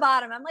all in the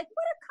bottom. I'm like,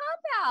 what a cop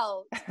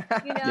out,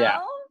 you know?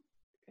 Yeah.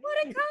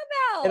 What a cop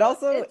out. It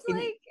also,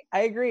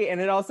 I agree.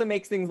 And it also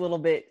makes things a little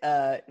bit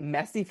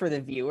messy for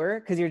the viewer,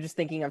 because you're just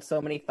thinking of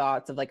so many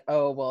thoughts of like,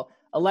 oh, well,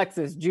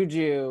 Alexis,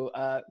 Juju,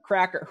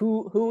 Cracker,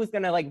 who is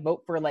going to like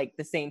vote for like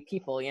the same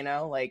people, you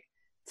know, like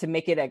to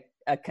make it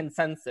a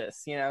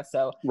consensus, you know?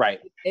 So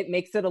it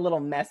makes it a little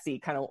messy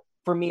kind of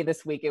for me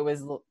this week.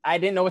 I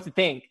didn't know what to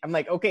think. I'm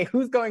like, okay,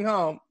 who's going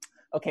home?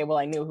 Okay, well,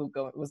 I knew who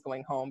was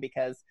going home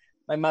because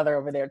my mother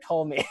over there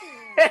told me.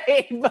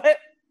 but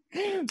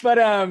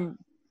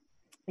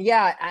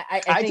yeah,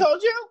 I think,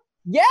 told you?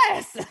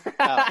 Yes.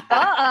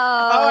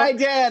 I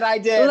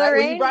did.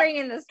 Lorraine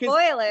bringing the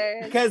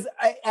spoilers. Because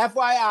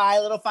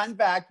FYI, little fun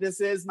fact: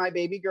 this is my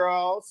baby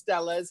girl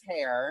Stella's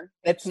hair.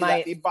 It's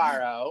my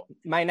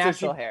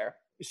natural hair.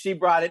 She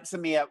brought it to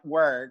me at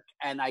work,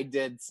 and I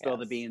did spill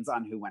the beans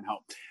on who went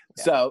home,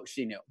 so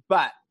she knew.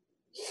 But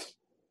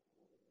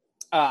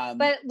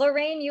But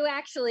Lorraine, you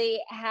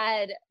actually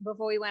had,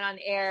 before we went on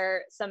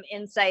air, some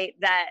insight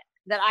that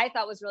I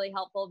thought was really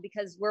helpful,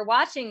 because we're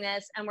watching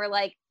this and we're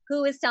like,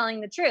 who is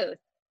telling the truth?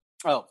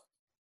 Oh.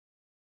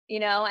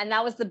 And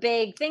that was the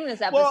big thing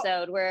this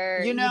episode,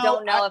 where you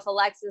don't know if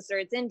Alexis or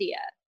it's India.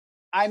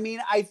 I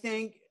think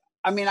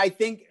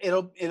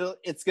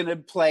it's going to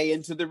play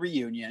into the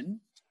reunion.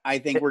 I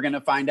think we're going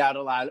to find out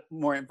a lot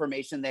more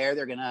information there.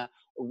 They're going to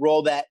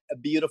roll that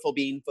beautiful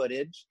bean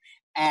footage,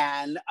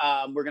 and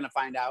we're going to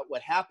find out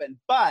what happened.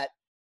 But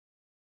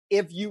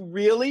if you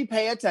really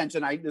pay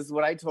attention, this is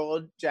what I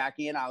told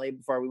Jackie and Ali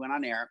before we went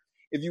on air.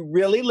 If you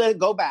really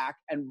go back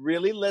and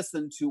really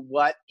listen to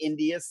what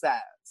India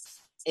says,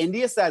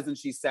 and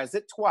she says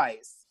it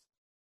twice,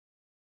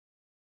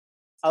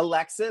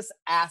 Alexis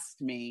asked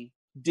me,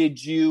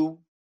 did you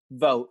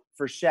vote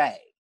for Shea?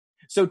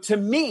 So to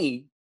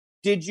me,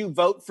 did you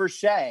vote for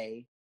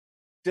Shea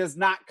does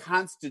not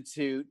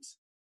constitute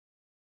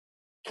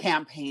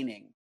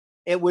campaigning.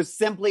 It was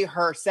simply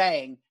her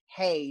saying,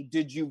 hey,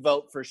 did you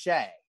vote for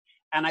Shea?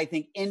 And I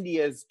think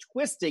India's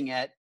twisting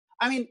it.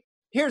 I mean,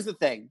 here's the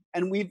thing,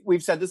 and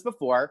we've said this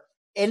before,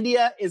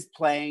 India is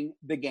playing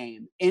the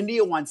game.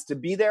 India wants to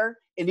be there.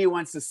 India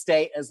wants to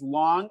stay as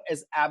long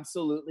as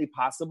absolutely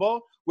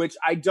possible, which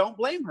I don't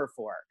blame her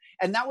for.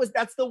 And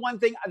that's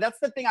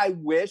the thing I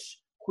wish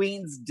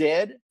Queens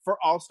did for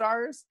All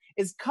Stars,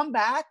 is come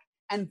back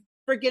and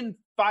friggin'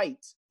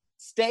 fight.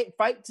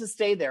 Fight to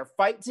stay there.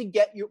 Fight to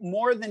get you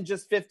more than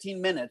just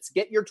 15 minutes.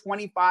 Get your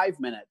 25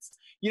 minutes.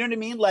 You know what I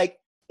mean? Like,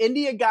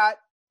 India got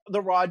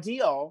the raw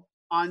deal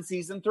on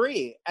season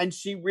 3, and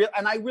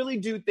I really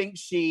do think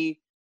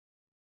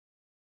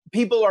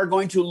people are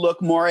going to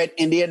look more at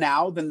India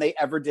now than they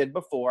ever did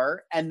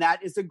before, and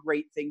that is a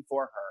great thing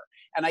for her.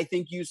 And I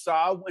think you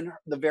saw when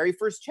the very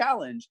first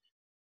challenge,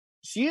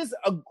 she is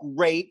a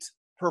great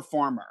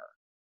performer.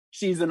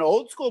 She's an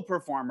old school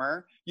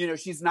performer.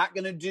 She's not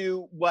going to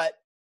do what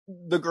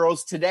the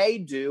girls today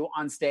do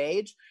on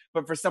stage,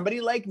 but for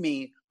somebody like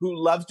me who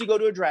loves to go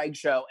to a drag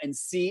show and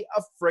see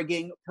a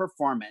frigging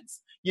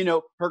performance,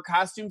 her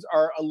costumes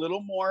are a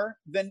little more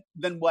than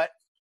what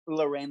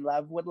Lorraine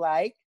Love would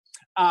like.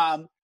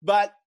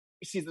 But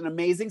she's an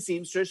amazing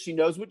seamstress. She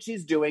knows what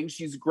she's doing.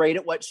 She's great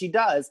at what she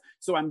does.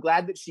 So I'm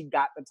glad that she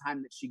got the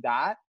time that she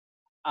got.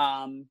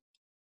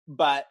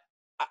 But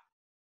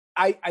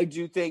I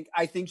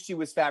think she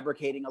was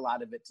fabricating a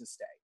lot of it to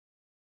stay.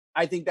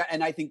 I think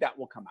that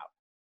will come out.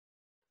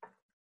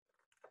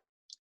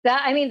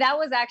 That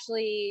was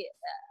actually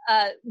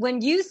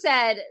when you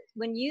said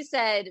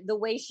the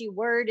way she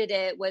worded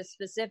it was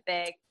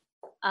specific.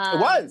 It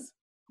was.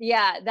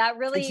 Yeah, that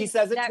really. And she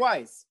says it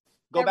twice.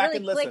 Go back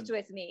and listen. Clicked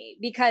with me,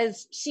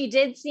 because she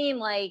did seem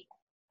like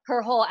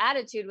her whole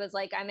attitude was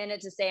like, I'm in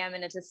it to stay, I'm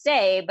in it to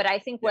stay. But I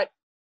think what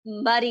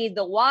muddied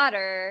the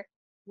water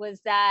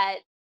was that,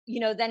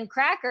 then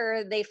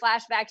Cracker, they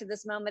flash back to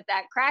this moment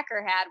that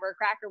Cracker had, where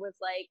Cracker was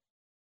like,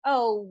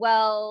 oh,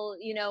 well,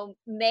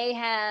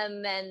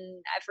 Mayhem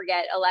and I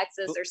forget,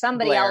 Alexis or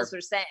somebody Blair. else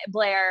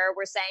Blair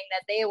were saying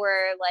that they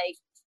were like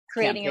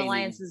creating an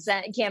alliance,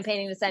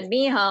 campaigning to send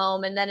me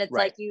home. And then it's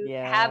like you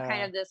have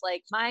kind of this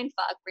like mind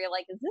fuck where you're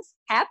like, is this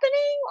happening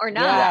or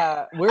not?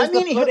 Yeah. Where's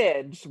the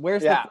footage? The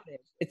footage?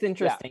 It's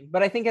interesting.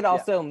 But I think it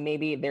also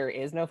maybe there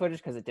is no footage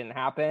because it didn't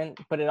happen.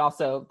 But it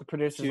also, the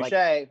producers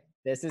like,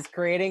 this is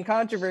creating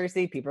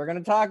controversy. People are going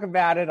to talk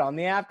about it on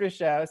the after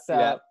show.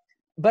 So,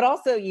 but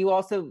also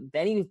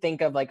you think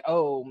of like,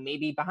 oh,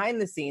 maybe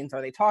behind the scenes,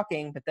 are they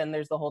talking? But then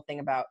there's the whole thing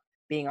about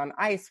being on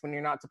ice when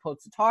you're not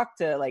supposed to talk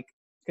to like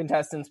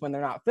contestants when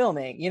they're not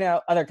filming,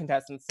 other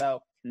contestants.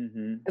 So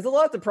it's a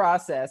lot to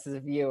process as a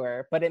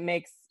viewer, but it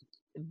makes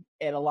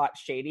it a lot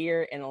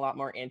shadier and a lot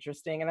more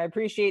interesting. And I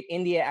appreciate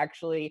India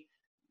actually,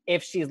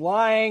 if she's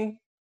lying,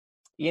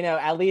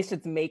 at least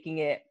it's making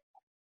it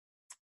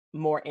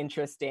more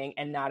interesting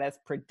and not as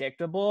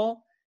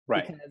predictable.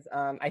 Right. Because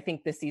I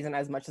think this season,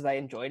 as much as I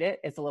enjoyed it,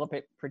 it's a little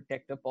bit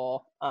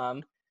predictable.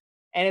 And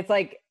it's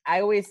like,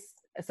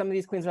 some of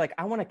these queens are like,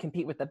 I want to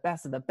compete with the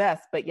best of the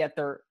best, but yet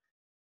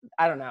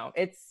I don't know.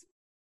 It's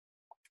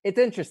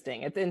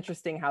interesting. It's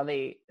interesting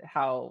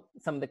how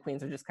some of the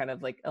queens are just kind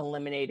of like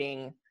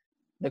eliminating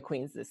the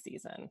queens this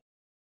season.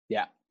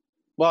 Yeah.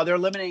 Well, they're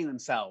eliminating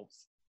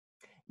themselves.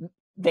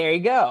 There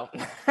you go.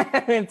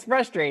 It's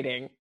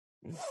frustrating.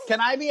 Can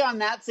I be on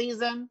that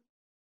season?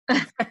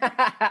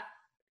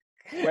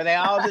 Where they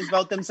all just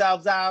vote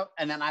themselves out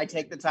and then I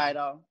take the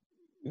title.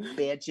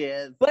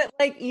 Bitches. But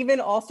like even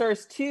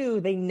All-Stars 2,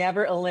 they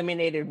never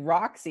eliminated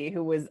Roxy,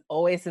 who was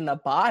always in the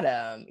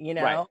bottom,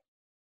 Right.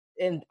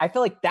 And I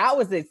feel like that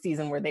was the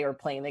season where they were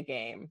playing the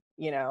game,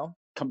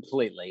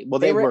 Completely. Well,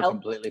 they were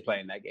completely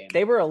playing that game.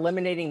 They were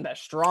eliminating the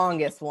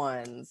strongest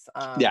ones.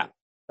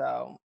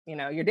 So,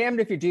 you're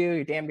damned if you do,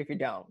 you're damned if you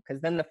don't.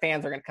 Because then the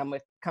fans are going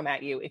to come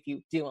at you if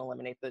you do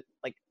eliminate the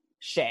like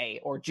Shea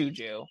or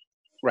Juju.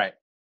 Right.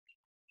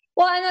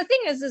 Well, and the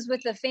thing is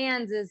with the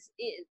fans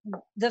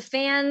the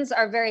fans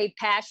are very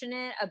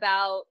passionate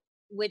about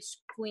which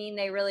queen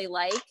they really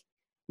like.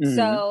 Mm-hmm.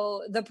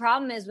 So the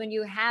problem is when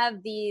you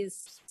have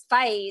these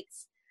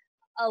fights,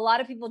 a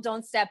lot of people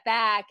don't step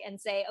back and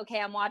say,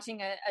 okay, I'm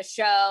watching a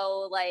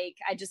show. Like,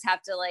 I just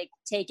have to like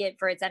take it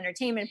for its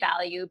entertainment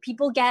value.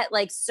 People get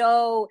like,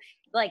 so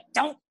like,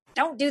 don't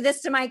do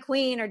this to my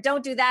queen, or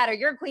don't do that, or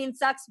your queen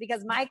sucks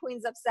because my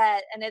queen's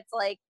upset. And it's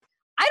like,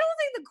 I don't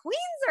think the queens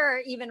are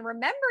even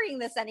remembering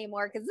this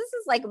anymore, because this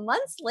is like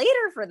months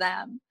later for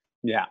them.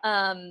 Yeah.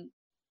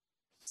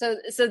 So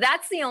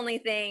that's the only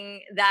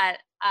thing that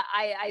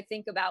I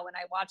think about when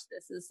I watch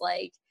this, is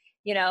like,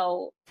 you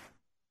know,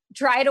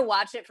 try to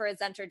watch it for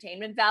its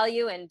entertainment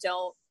value and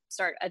don't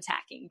start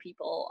attacking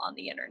people on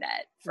the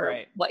internet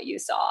for what you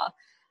saw.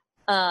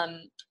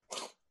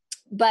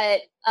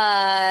 But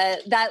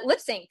that lip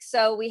sync.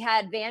 So we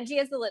had Vanjie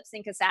as the lip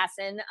sync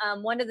assassin.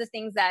 One of the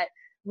things that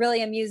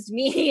really amused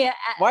me.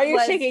 Why are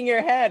you shaking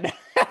your head?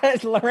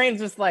 Lorraine's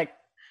just like.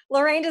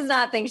 Lorraine does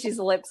not think she's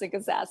a lip sync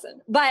assassin.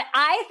 But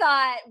I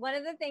thought one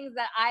of the things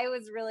that I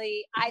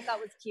thought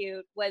was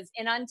cute was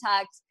in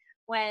Untucked,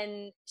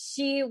 when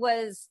she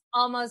was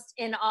almost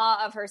in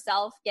awe of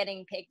herself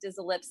getting picked as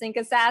a lip sync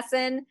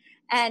assassin.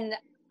 And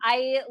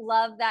I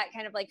love that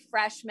kind of like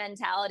fresh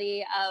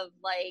mentality of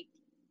like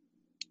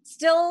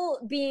still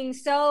being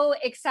so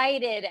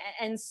excited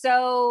and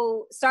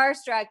so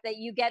starstruck that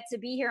you get to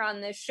be here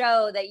on this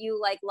show that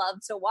you like love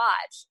to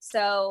watch.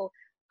 So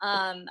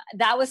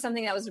that was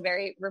something that was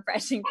very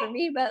refreshing for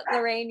me. But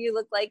Lorraine, you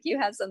look like you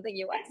have something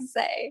you want to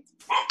say.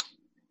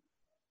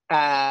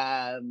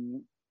 I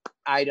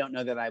don't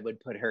know that I would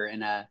put her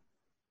in a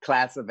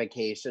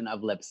classification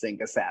of lip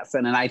sync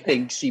assassin. And I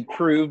think she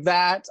proved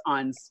that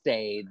on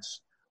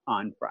stage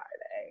on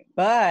Friday.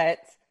 But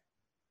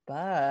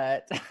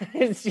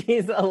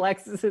she's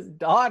Alexis's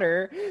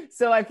daughter.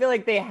 So I feel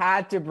like they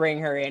had to bring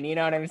her in, you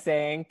know what I'm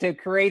saying? To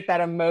create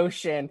that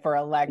emotion for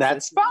Alexis.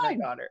 That's fine.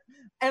 Daughter.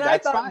 And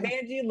That's I thought fine.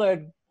 Vanjie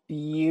looked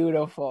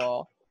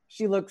beautiful.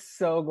 She looked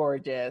so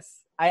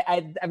gorgeous.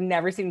 I've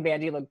never seen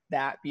Vanjie look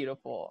that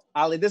beautiful.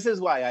 Ollie, this is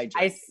why I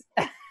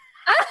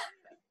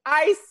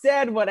I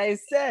said what I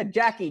said.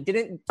 Jackie,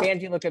 didn't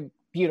Vanjie look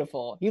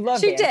beautiful? You love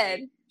She Vanjie.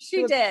 did.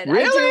 She did.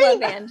 Really? I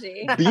do love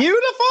Vanjie.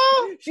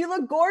 Beautiful? She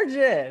looked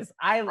gorgeous.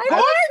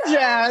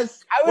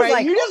 Gorgeous.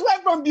 Wait, you just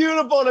went from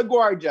beautiful to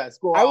gorgeous.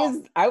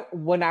 Girl.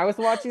 When I was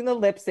watching the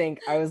lip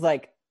sync, I was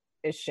like,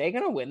 is Shay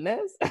gonna win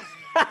this?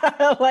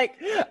 Like,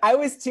 I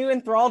was too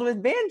enthralled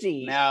with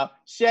Vanjie. Now,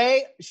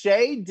 Shay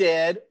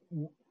did.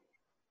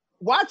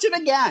 Watch it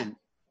again.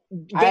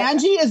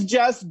 Vanjie is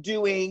just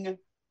doing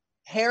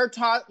hair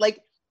toss. Like,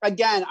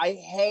 again, I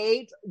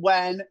hate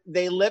when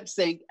they lip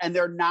sync and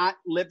they're not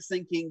lip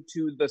syncing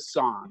to the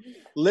song.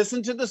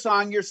 Listen to the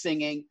song you're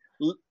singing.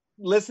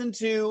 Listen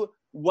to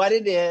what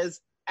it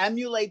is.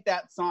 Emulate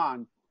that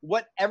song.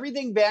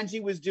 Everything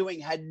Vanjie was doing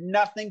had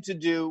nothing to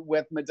do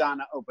with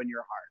Madonna Open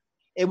Your Heart.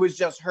 It was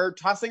just her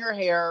tossing her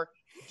hair,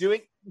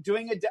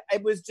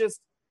 it was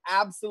just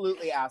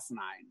absolutely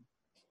asinine.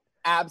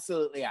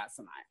 Absolutely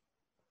asinine.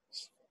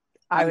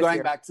 I'm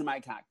going back to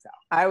my cocktail.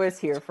 I was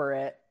here for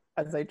it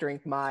as I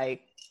drink my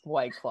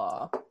White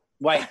Claw.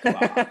 White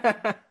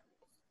Claw.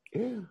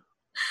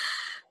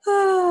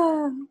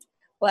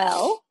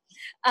 Well.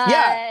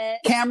 Yeah.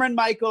 Cameron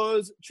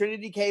Michaels,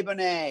 Trinity K.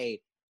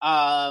 Bonet,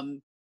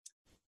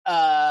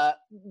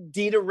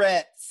 Dita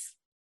Ritz.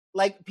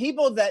 Like,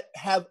 people that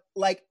have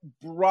like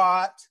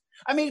brought,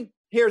 I mean,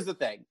 here's the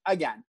thing.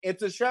 Again,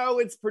 it's a show,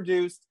 it's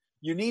produced.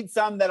 You need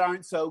some that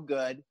aren't so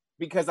good,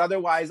 because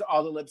otherwise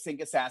all the lip sync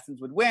assassins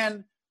would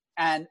win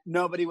and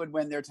nobody would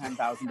win their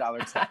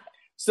 $10,000 tip.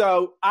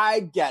 So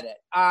I get it.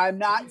 I'm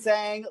not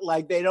saying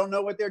like they don't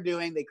know what they're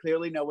doing. They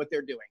clearly know what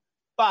they're doing.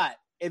 But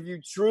if you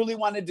truly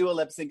want to do a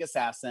lip sync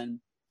assassin,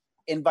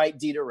 invite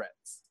Dita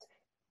Ritz.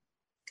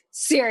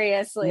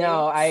 Seriously.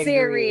 No, I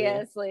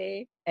seriously.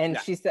 Agree. And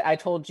she said, I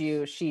told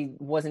you she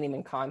wasn't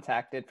even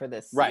contacted for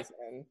this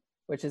season,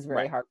 which is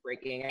very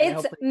heartbreaking. And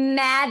it's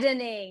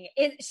maddening.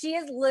 She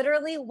is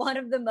literally one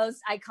of the most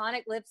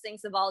iconic lip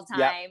syncs of all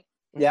time.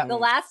 Yeah. The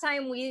last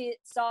time we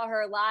saw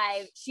her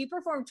live, she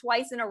performed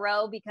twice in a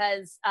row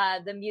because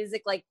the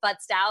music like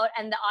futzed out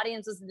and the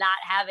audience was not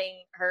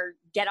having her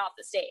get off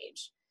the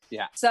stage.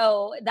 Yeah.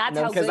 So that's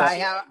how good she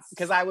is.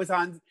 Because I was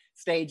on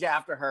stage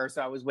after her,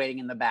 so I was waiting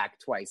in the back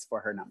twice for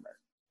her number.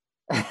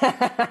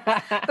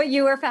 But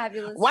you were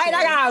fabulous. Way to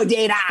go,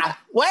 Dita!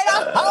 Way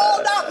to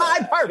hold the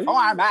high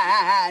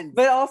performance!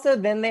 But also,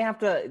 then they have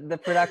to, the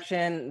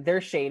production, they're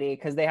shady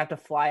because they have to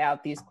fly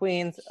out these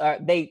queens.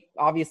 They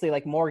obviously,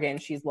 like Morgan,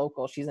 she's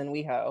local, she's in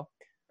WeHo.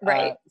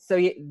 Right. So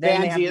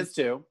Vanjie is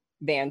too.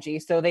 Vanjie.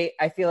 So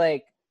I feel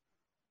like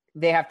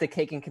they have to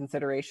take in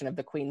consideration of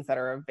the queens that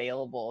are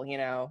available, you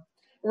know?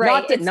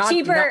 Right. It's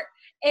cheaper.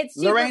 It's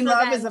cheaper. Lorraine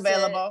Love is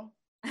available.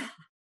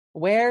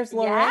 Where's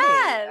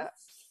Lorraine?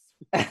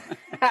 Yes.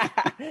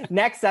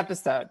 Next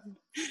episode.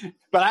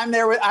 But I'm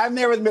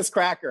there with Miss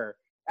Cracker.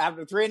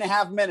 After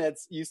 3.5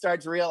 minutes, you start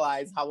to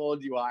realize how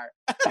old you are.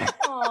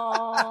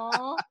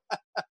 Aww.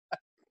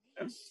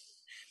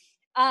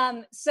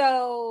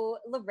 So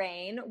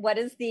Lorraine, what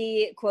is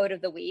the quote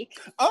of the week?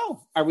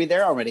 Oh, are we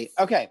there already?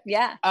 Okay.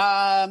 Yeah.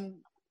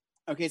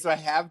 Okay, so I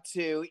have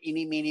two.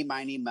 Eeny, meeny,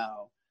 miny,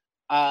 mo.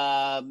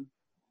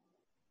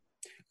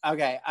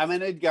 Okay, I'm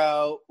gonna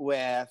go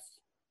with.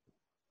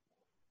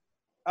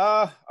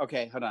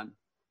 Okay, hold on.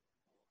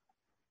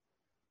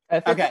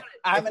 Okay,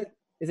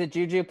 is it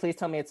Juju? Please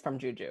tell me it's from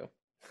Juju.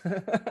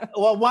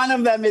 Well, one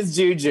of them is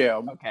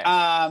Juju. Okay.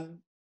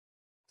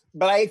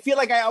 But I feel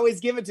like I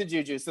always give it to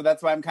Juju, so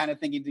that's why I'm kind of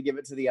thinking to give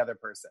it to the other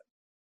person.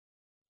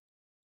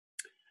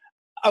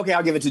 Okay,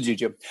 I'll give it to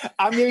Juju.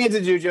 I'm giving it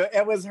to Juju.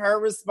 It was her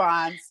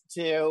response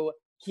to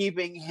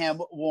keeping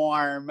him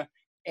warm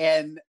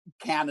in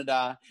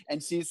Canada,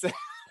 and she said,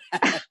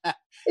 "I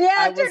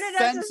turn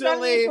it up to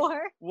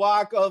 74.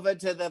 Walk over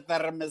to the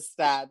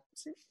thermostat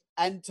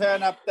and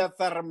turn up the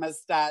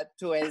thermostat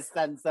to a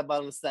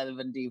sensible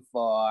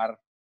 74."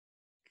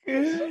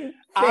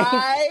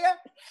 I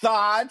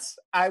thought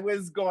I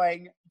was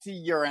going to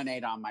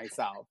urinate on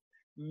myself.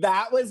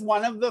 That was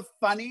one of the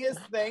funniest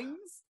things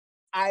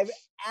I've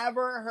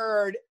ever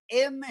heard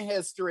in the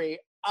history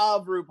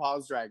of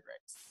RuPaul's Drag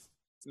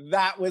Race.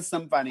 That was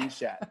some funny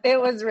shit. It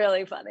was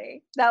really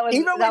funny. That was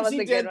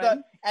a good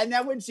one. And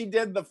then when she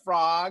did the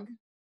frog,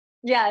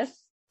 yes,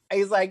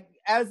 he's like,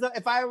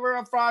 if I were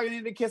a frog and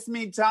you need to kiss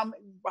me,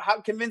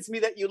 convince me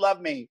that you love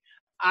me.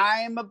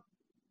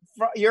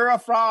 You're a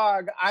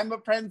frog. I'm a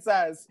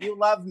princess. You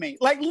love me.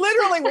 Like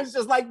literally was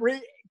just like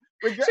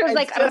she was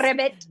like a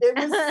ribbit. It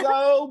was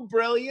so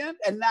brilliant,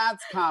 and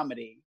that's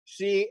comedy.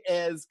 She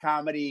is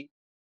comedy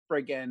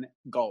friggin'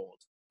 gold.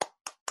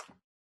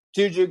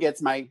 Juju gets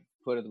my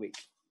quote of the week.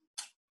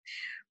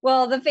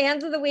 Well, the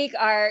fans of the week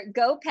are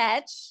Go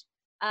Petch,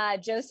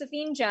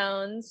 Josephine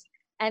Jones,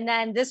 and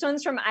then this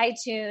one's from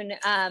iTunes.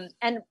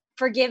 And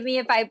forgive me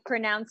if I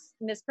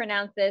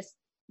mispronounce this,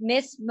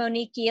 Miss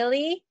Monique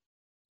Ely.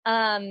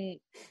 I'm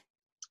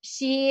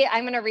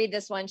going to read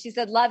this one. She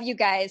said, "Love you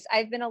guys.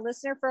 I've been a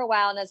listener for a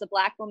while, and as a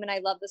Black woman, I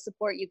love the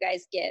support you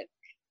guys give.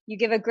 You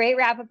give a great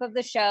wrap up of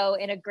the show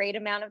in a great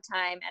amount of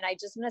time. And I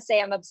just want to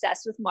say I'm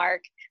obsessed with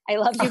Mark. I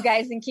love you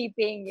guys and keep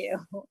being you."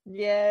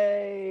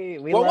 Yay.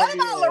 What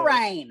about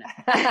Lorraine?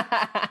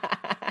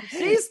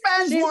 She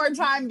spends more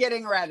time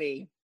getting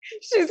ready.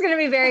 She's going to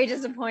be very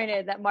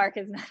disappointed that Mark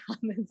is not on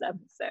this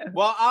episode.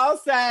 Well, I'll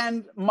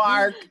send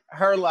Mark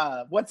her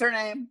love. What's her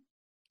name?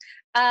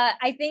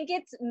 I think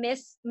it's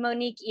Miss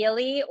Monique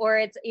Ely, or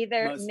it's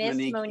either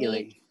Miss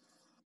Monique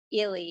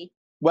Ely.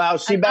 Well,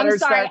 she better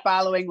start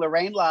following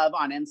Lorraine Love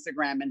on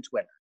Instagram and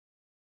Twitter.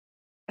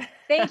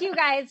 Thank you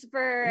guys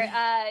for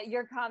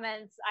your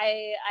comments.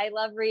 I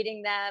love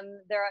reading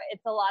them.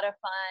 It's a lot of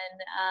fun.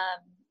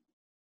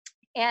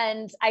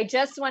 And I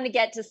just want to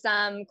get to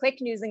some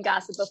quick news and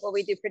gossip before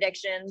we do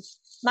predictions.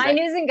 My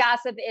news and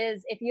gossip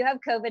is if you have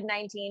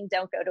COVID-19,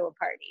 don't go to a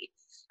party.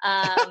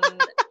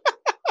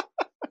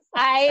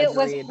 I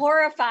was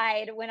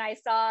horrified when I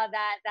saw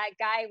that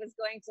guy was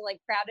going to like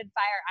Crowded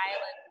Fire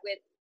Island with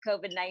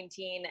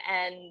COVID-19,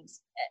 and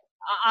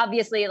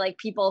obviously like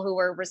people who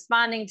were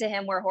responding to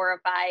him were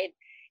horrified.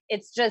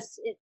 It's just,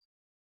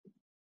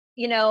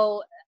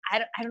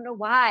 I don't know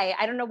why.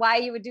 I don't know why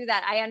you would do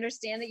that. I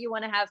understand that you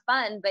want to have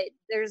fun, but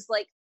there's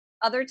like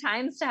other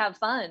times to have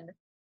fun.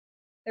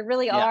 There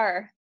really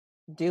are.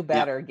 Do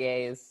better,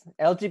 gays.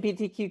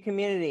 LGBTQ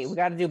community, we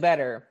got to do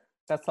better.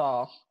 That's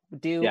all.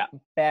 Do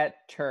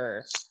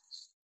better.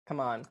 Come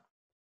on.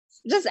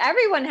 Just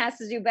everyone has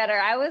to do better.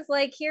 I was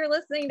like here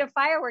listening to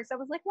fireworks. I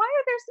was like, why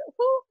are there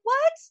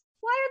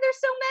why are there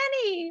so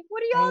many?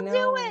 What are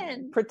y'all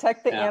doing?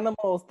 Protect the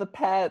animals, the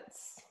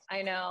pets.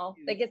 I know.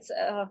 They get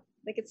so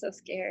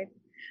scared.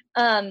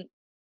 And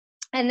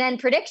then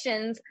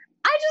predictions.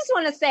 I just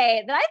want to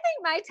say that I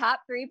think my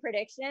top 3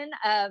 prediction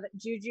of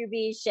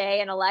Jujubee, Shea,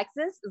 and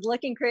Alexis is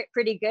looking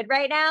pretty good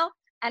right now.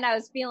 And I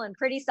was feeling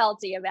pretty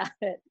salty about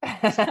it.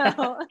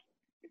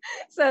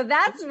 So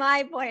that's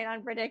my point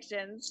on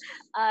predictions.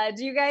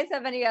 Do you guys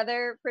have any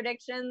other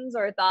predictions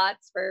or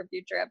thoughts for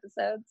future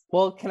episodes?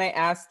 Well, can I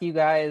ask you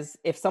guys,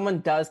 if someone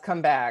does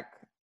come back,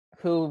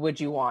 who would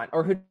you want?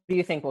 Or who do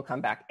you think will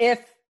come back?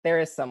 If there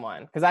is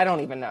someone, because I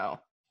don't even know.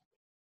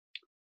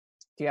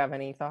 Do you have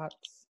any thoughts?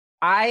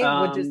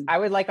 I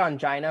would like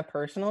Ongina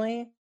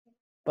personally,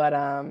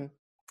 but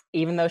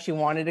even though she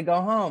wanted to go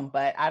home,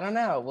 but I don't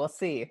know. We'll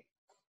see.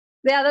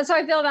 Yeah, that's how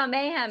I feel about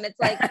Mayhem. It's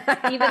like,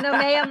 even though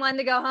Mayhem wanted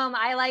to go home,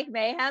 I like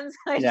Mayhem,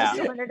 so I just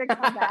want her to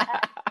come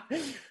back.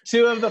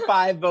 2 of the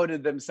 5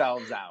 voted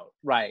themselves out.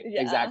 Right,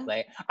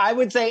 exactly. I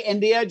would say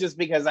India, just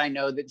because I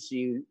know that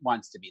she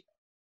wants to be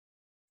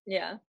there.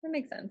 Yeah, that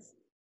makes sense.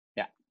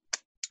 Yeah.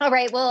 All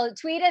right, well,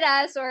 tweet at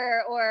us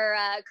or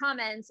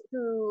comment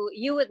who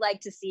you would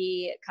like to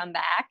see come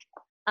back.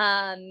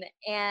 And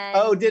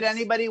did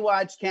anybody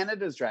watch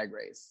Canada's Drag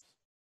Race?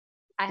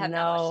 I have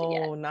not watched it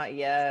yet. No, not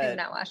yet. I have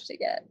not watched it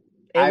yet.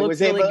 It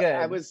looks really good.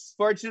 I was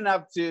fortunate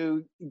enough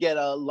to get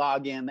a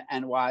login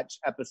and watch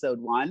episode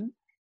 1,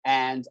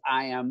 and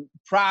I am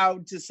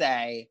proud to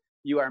say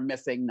you are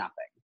missing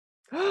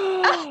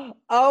nothing.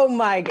 Oh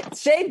my God.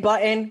 Shea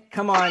Button,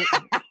 come on.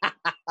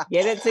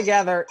 Get it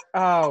together.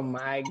 Oh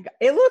my God.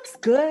 It looks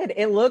good.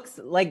 It looks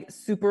like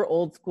super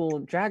old school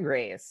Drag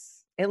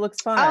Race. It looks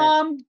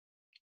fun.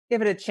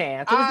 Give it a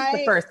chance. It was just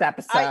the first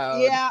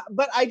episode.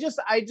 But I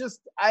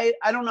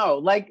don't know.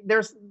 Like,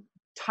 there's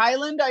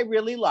Thailand I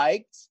really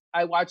liked.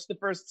 I watched the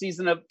first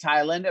season of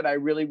Thailand and I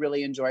really,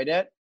 really enjoyed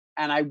it.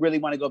 And I really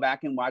want to go back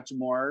and watch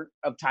more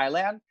of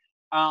Thailand.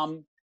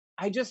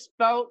 I just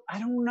felt, I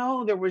don't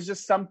know, there was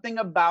just something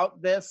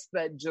about this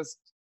that just...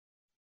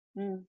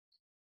 I'll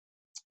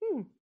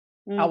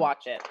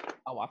watch it.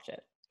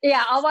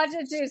 Yeah, I'll watch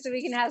it too, so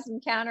we can have some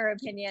counter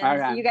opinions.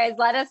 Okay. You guys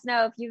let us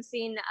know if you've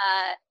seen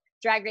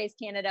Drag Race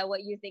Canada,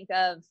 what you think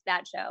of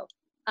that show.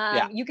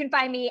 You can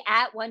find me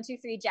at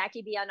 123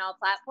 Jackie B on all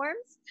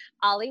platforms.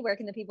 Ollie, where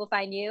can the people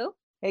find you?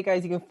 Hey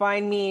guys, you can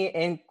find me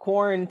in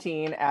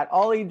quarantine at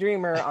Ollie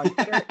Dreamer on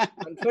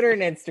Twitter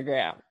and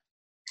Instagram.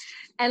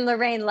 And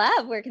Lorraine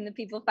Love, where can the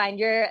people find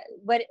your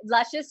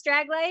luscious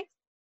drag life?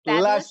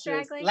 Lavish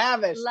drag.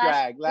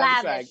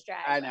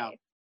 I know. Life.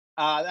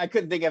 I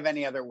couldn't think of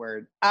any other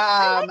word.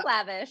 I like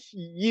lavish.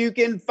 You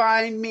can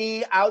find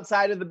me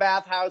outside of the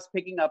bathhouse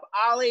picking up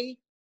Ollie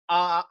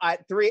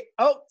at 3.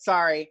 Oh,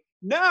 sorry.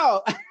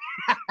 No.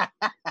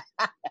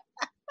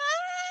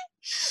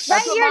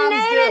 Write your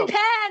name and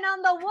pen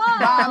on the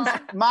wall.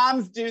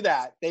 Moms do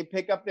that. They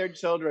pick up their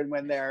children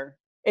when they're...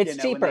 It's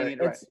cheaper.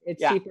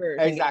 It's cheaper.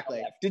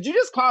 Exactly. Did you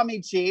just call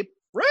me cheap?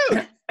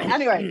 Rude.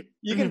 Anyway,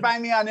 you can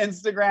find me on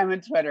Instagram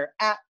and Twitter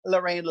at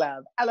Lorraine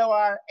Love,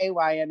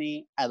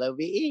 LORAYNE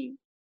LOVE.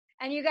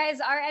 And you guys,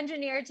 our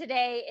engineer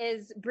today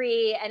is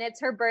Bree, and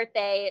it's her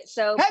birthday.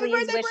 So happy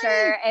please birthday, wish Bree!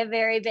 her a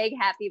very big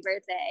happy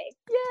birthday.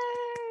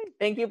 Yay!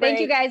 Thank you, Bree.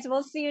 Thank you, guys.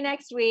 We'll see you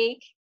next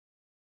week.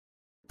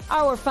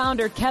 Our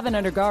founder, Kevin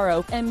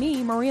Undergaro, and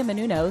me, Maria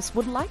Menounos,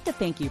 would like to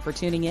thank you for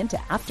tuning in to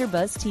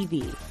AfterBuzz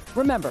TV.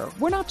 Remember,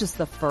 we're not just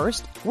the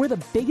first, we're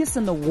the biggest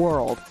in the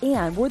world,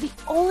 and we're the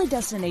only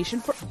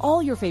destination for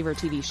all your favorite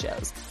TV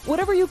shows.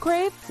 Whatever you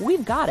crave,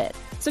 we've got it.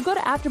 So go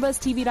to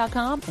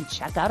AfterBuzzTV.com and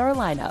check out our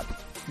lineup.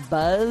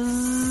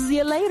 Buzz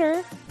you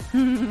later.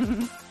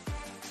 The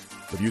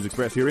views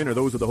expressed herein are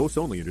those of the hosts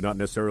only and do not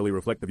necessarily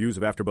reflect the views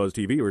of AfterBuzz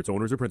TV or its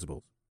owners or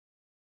principals.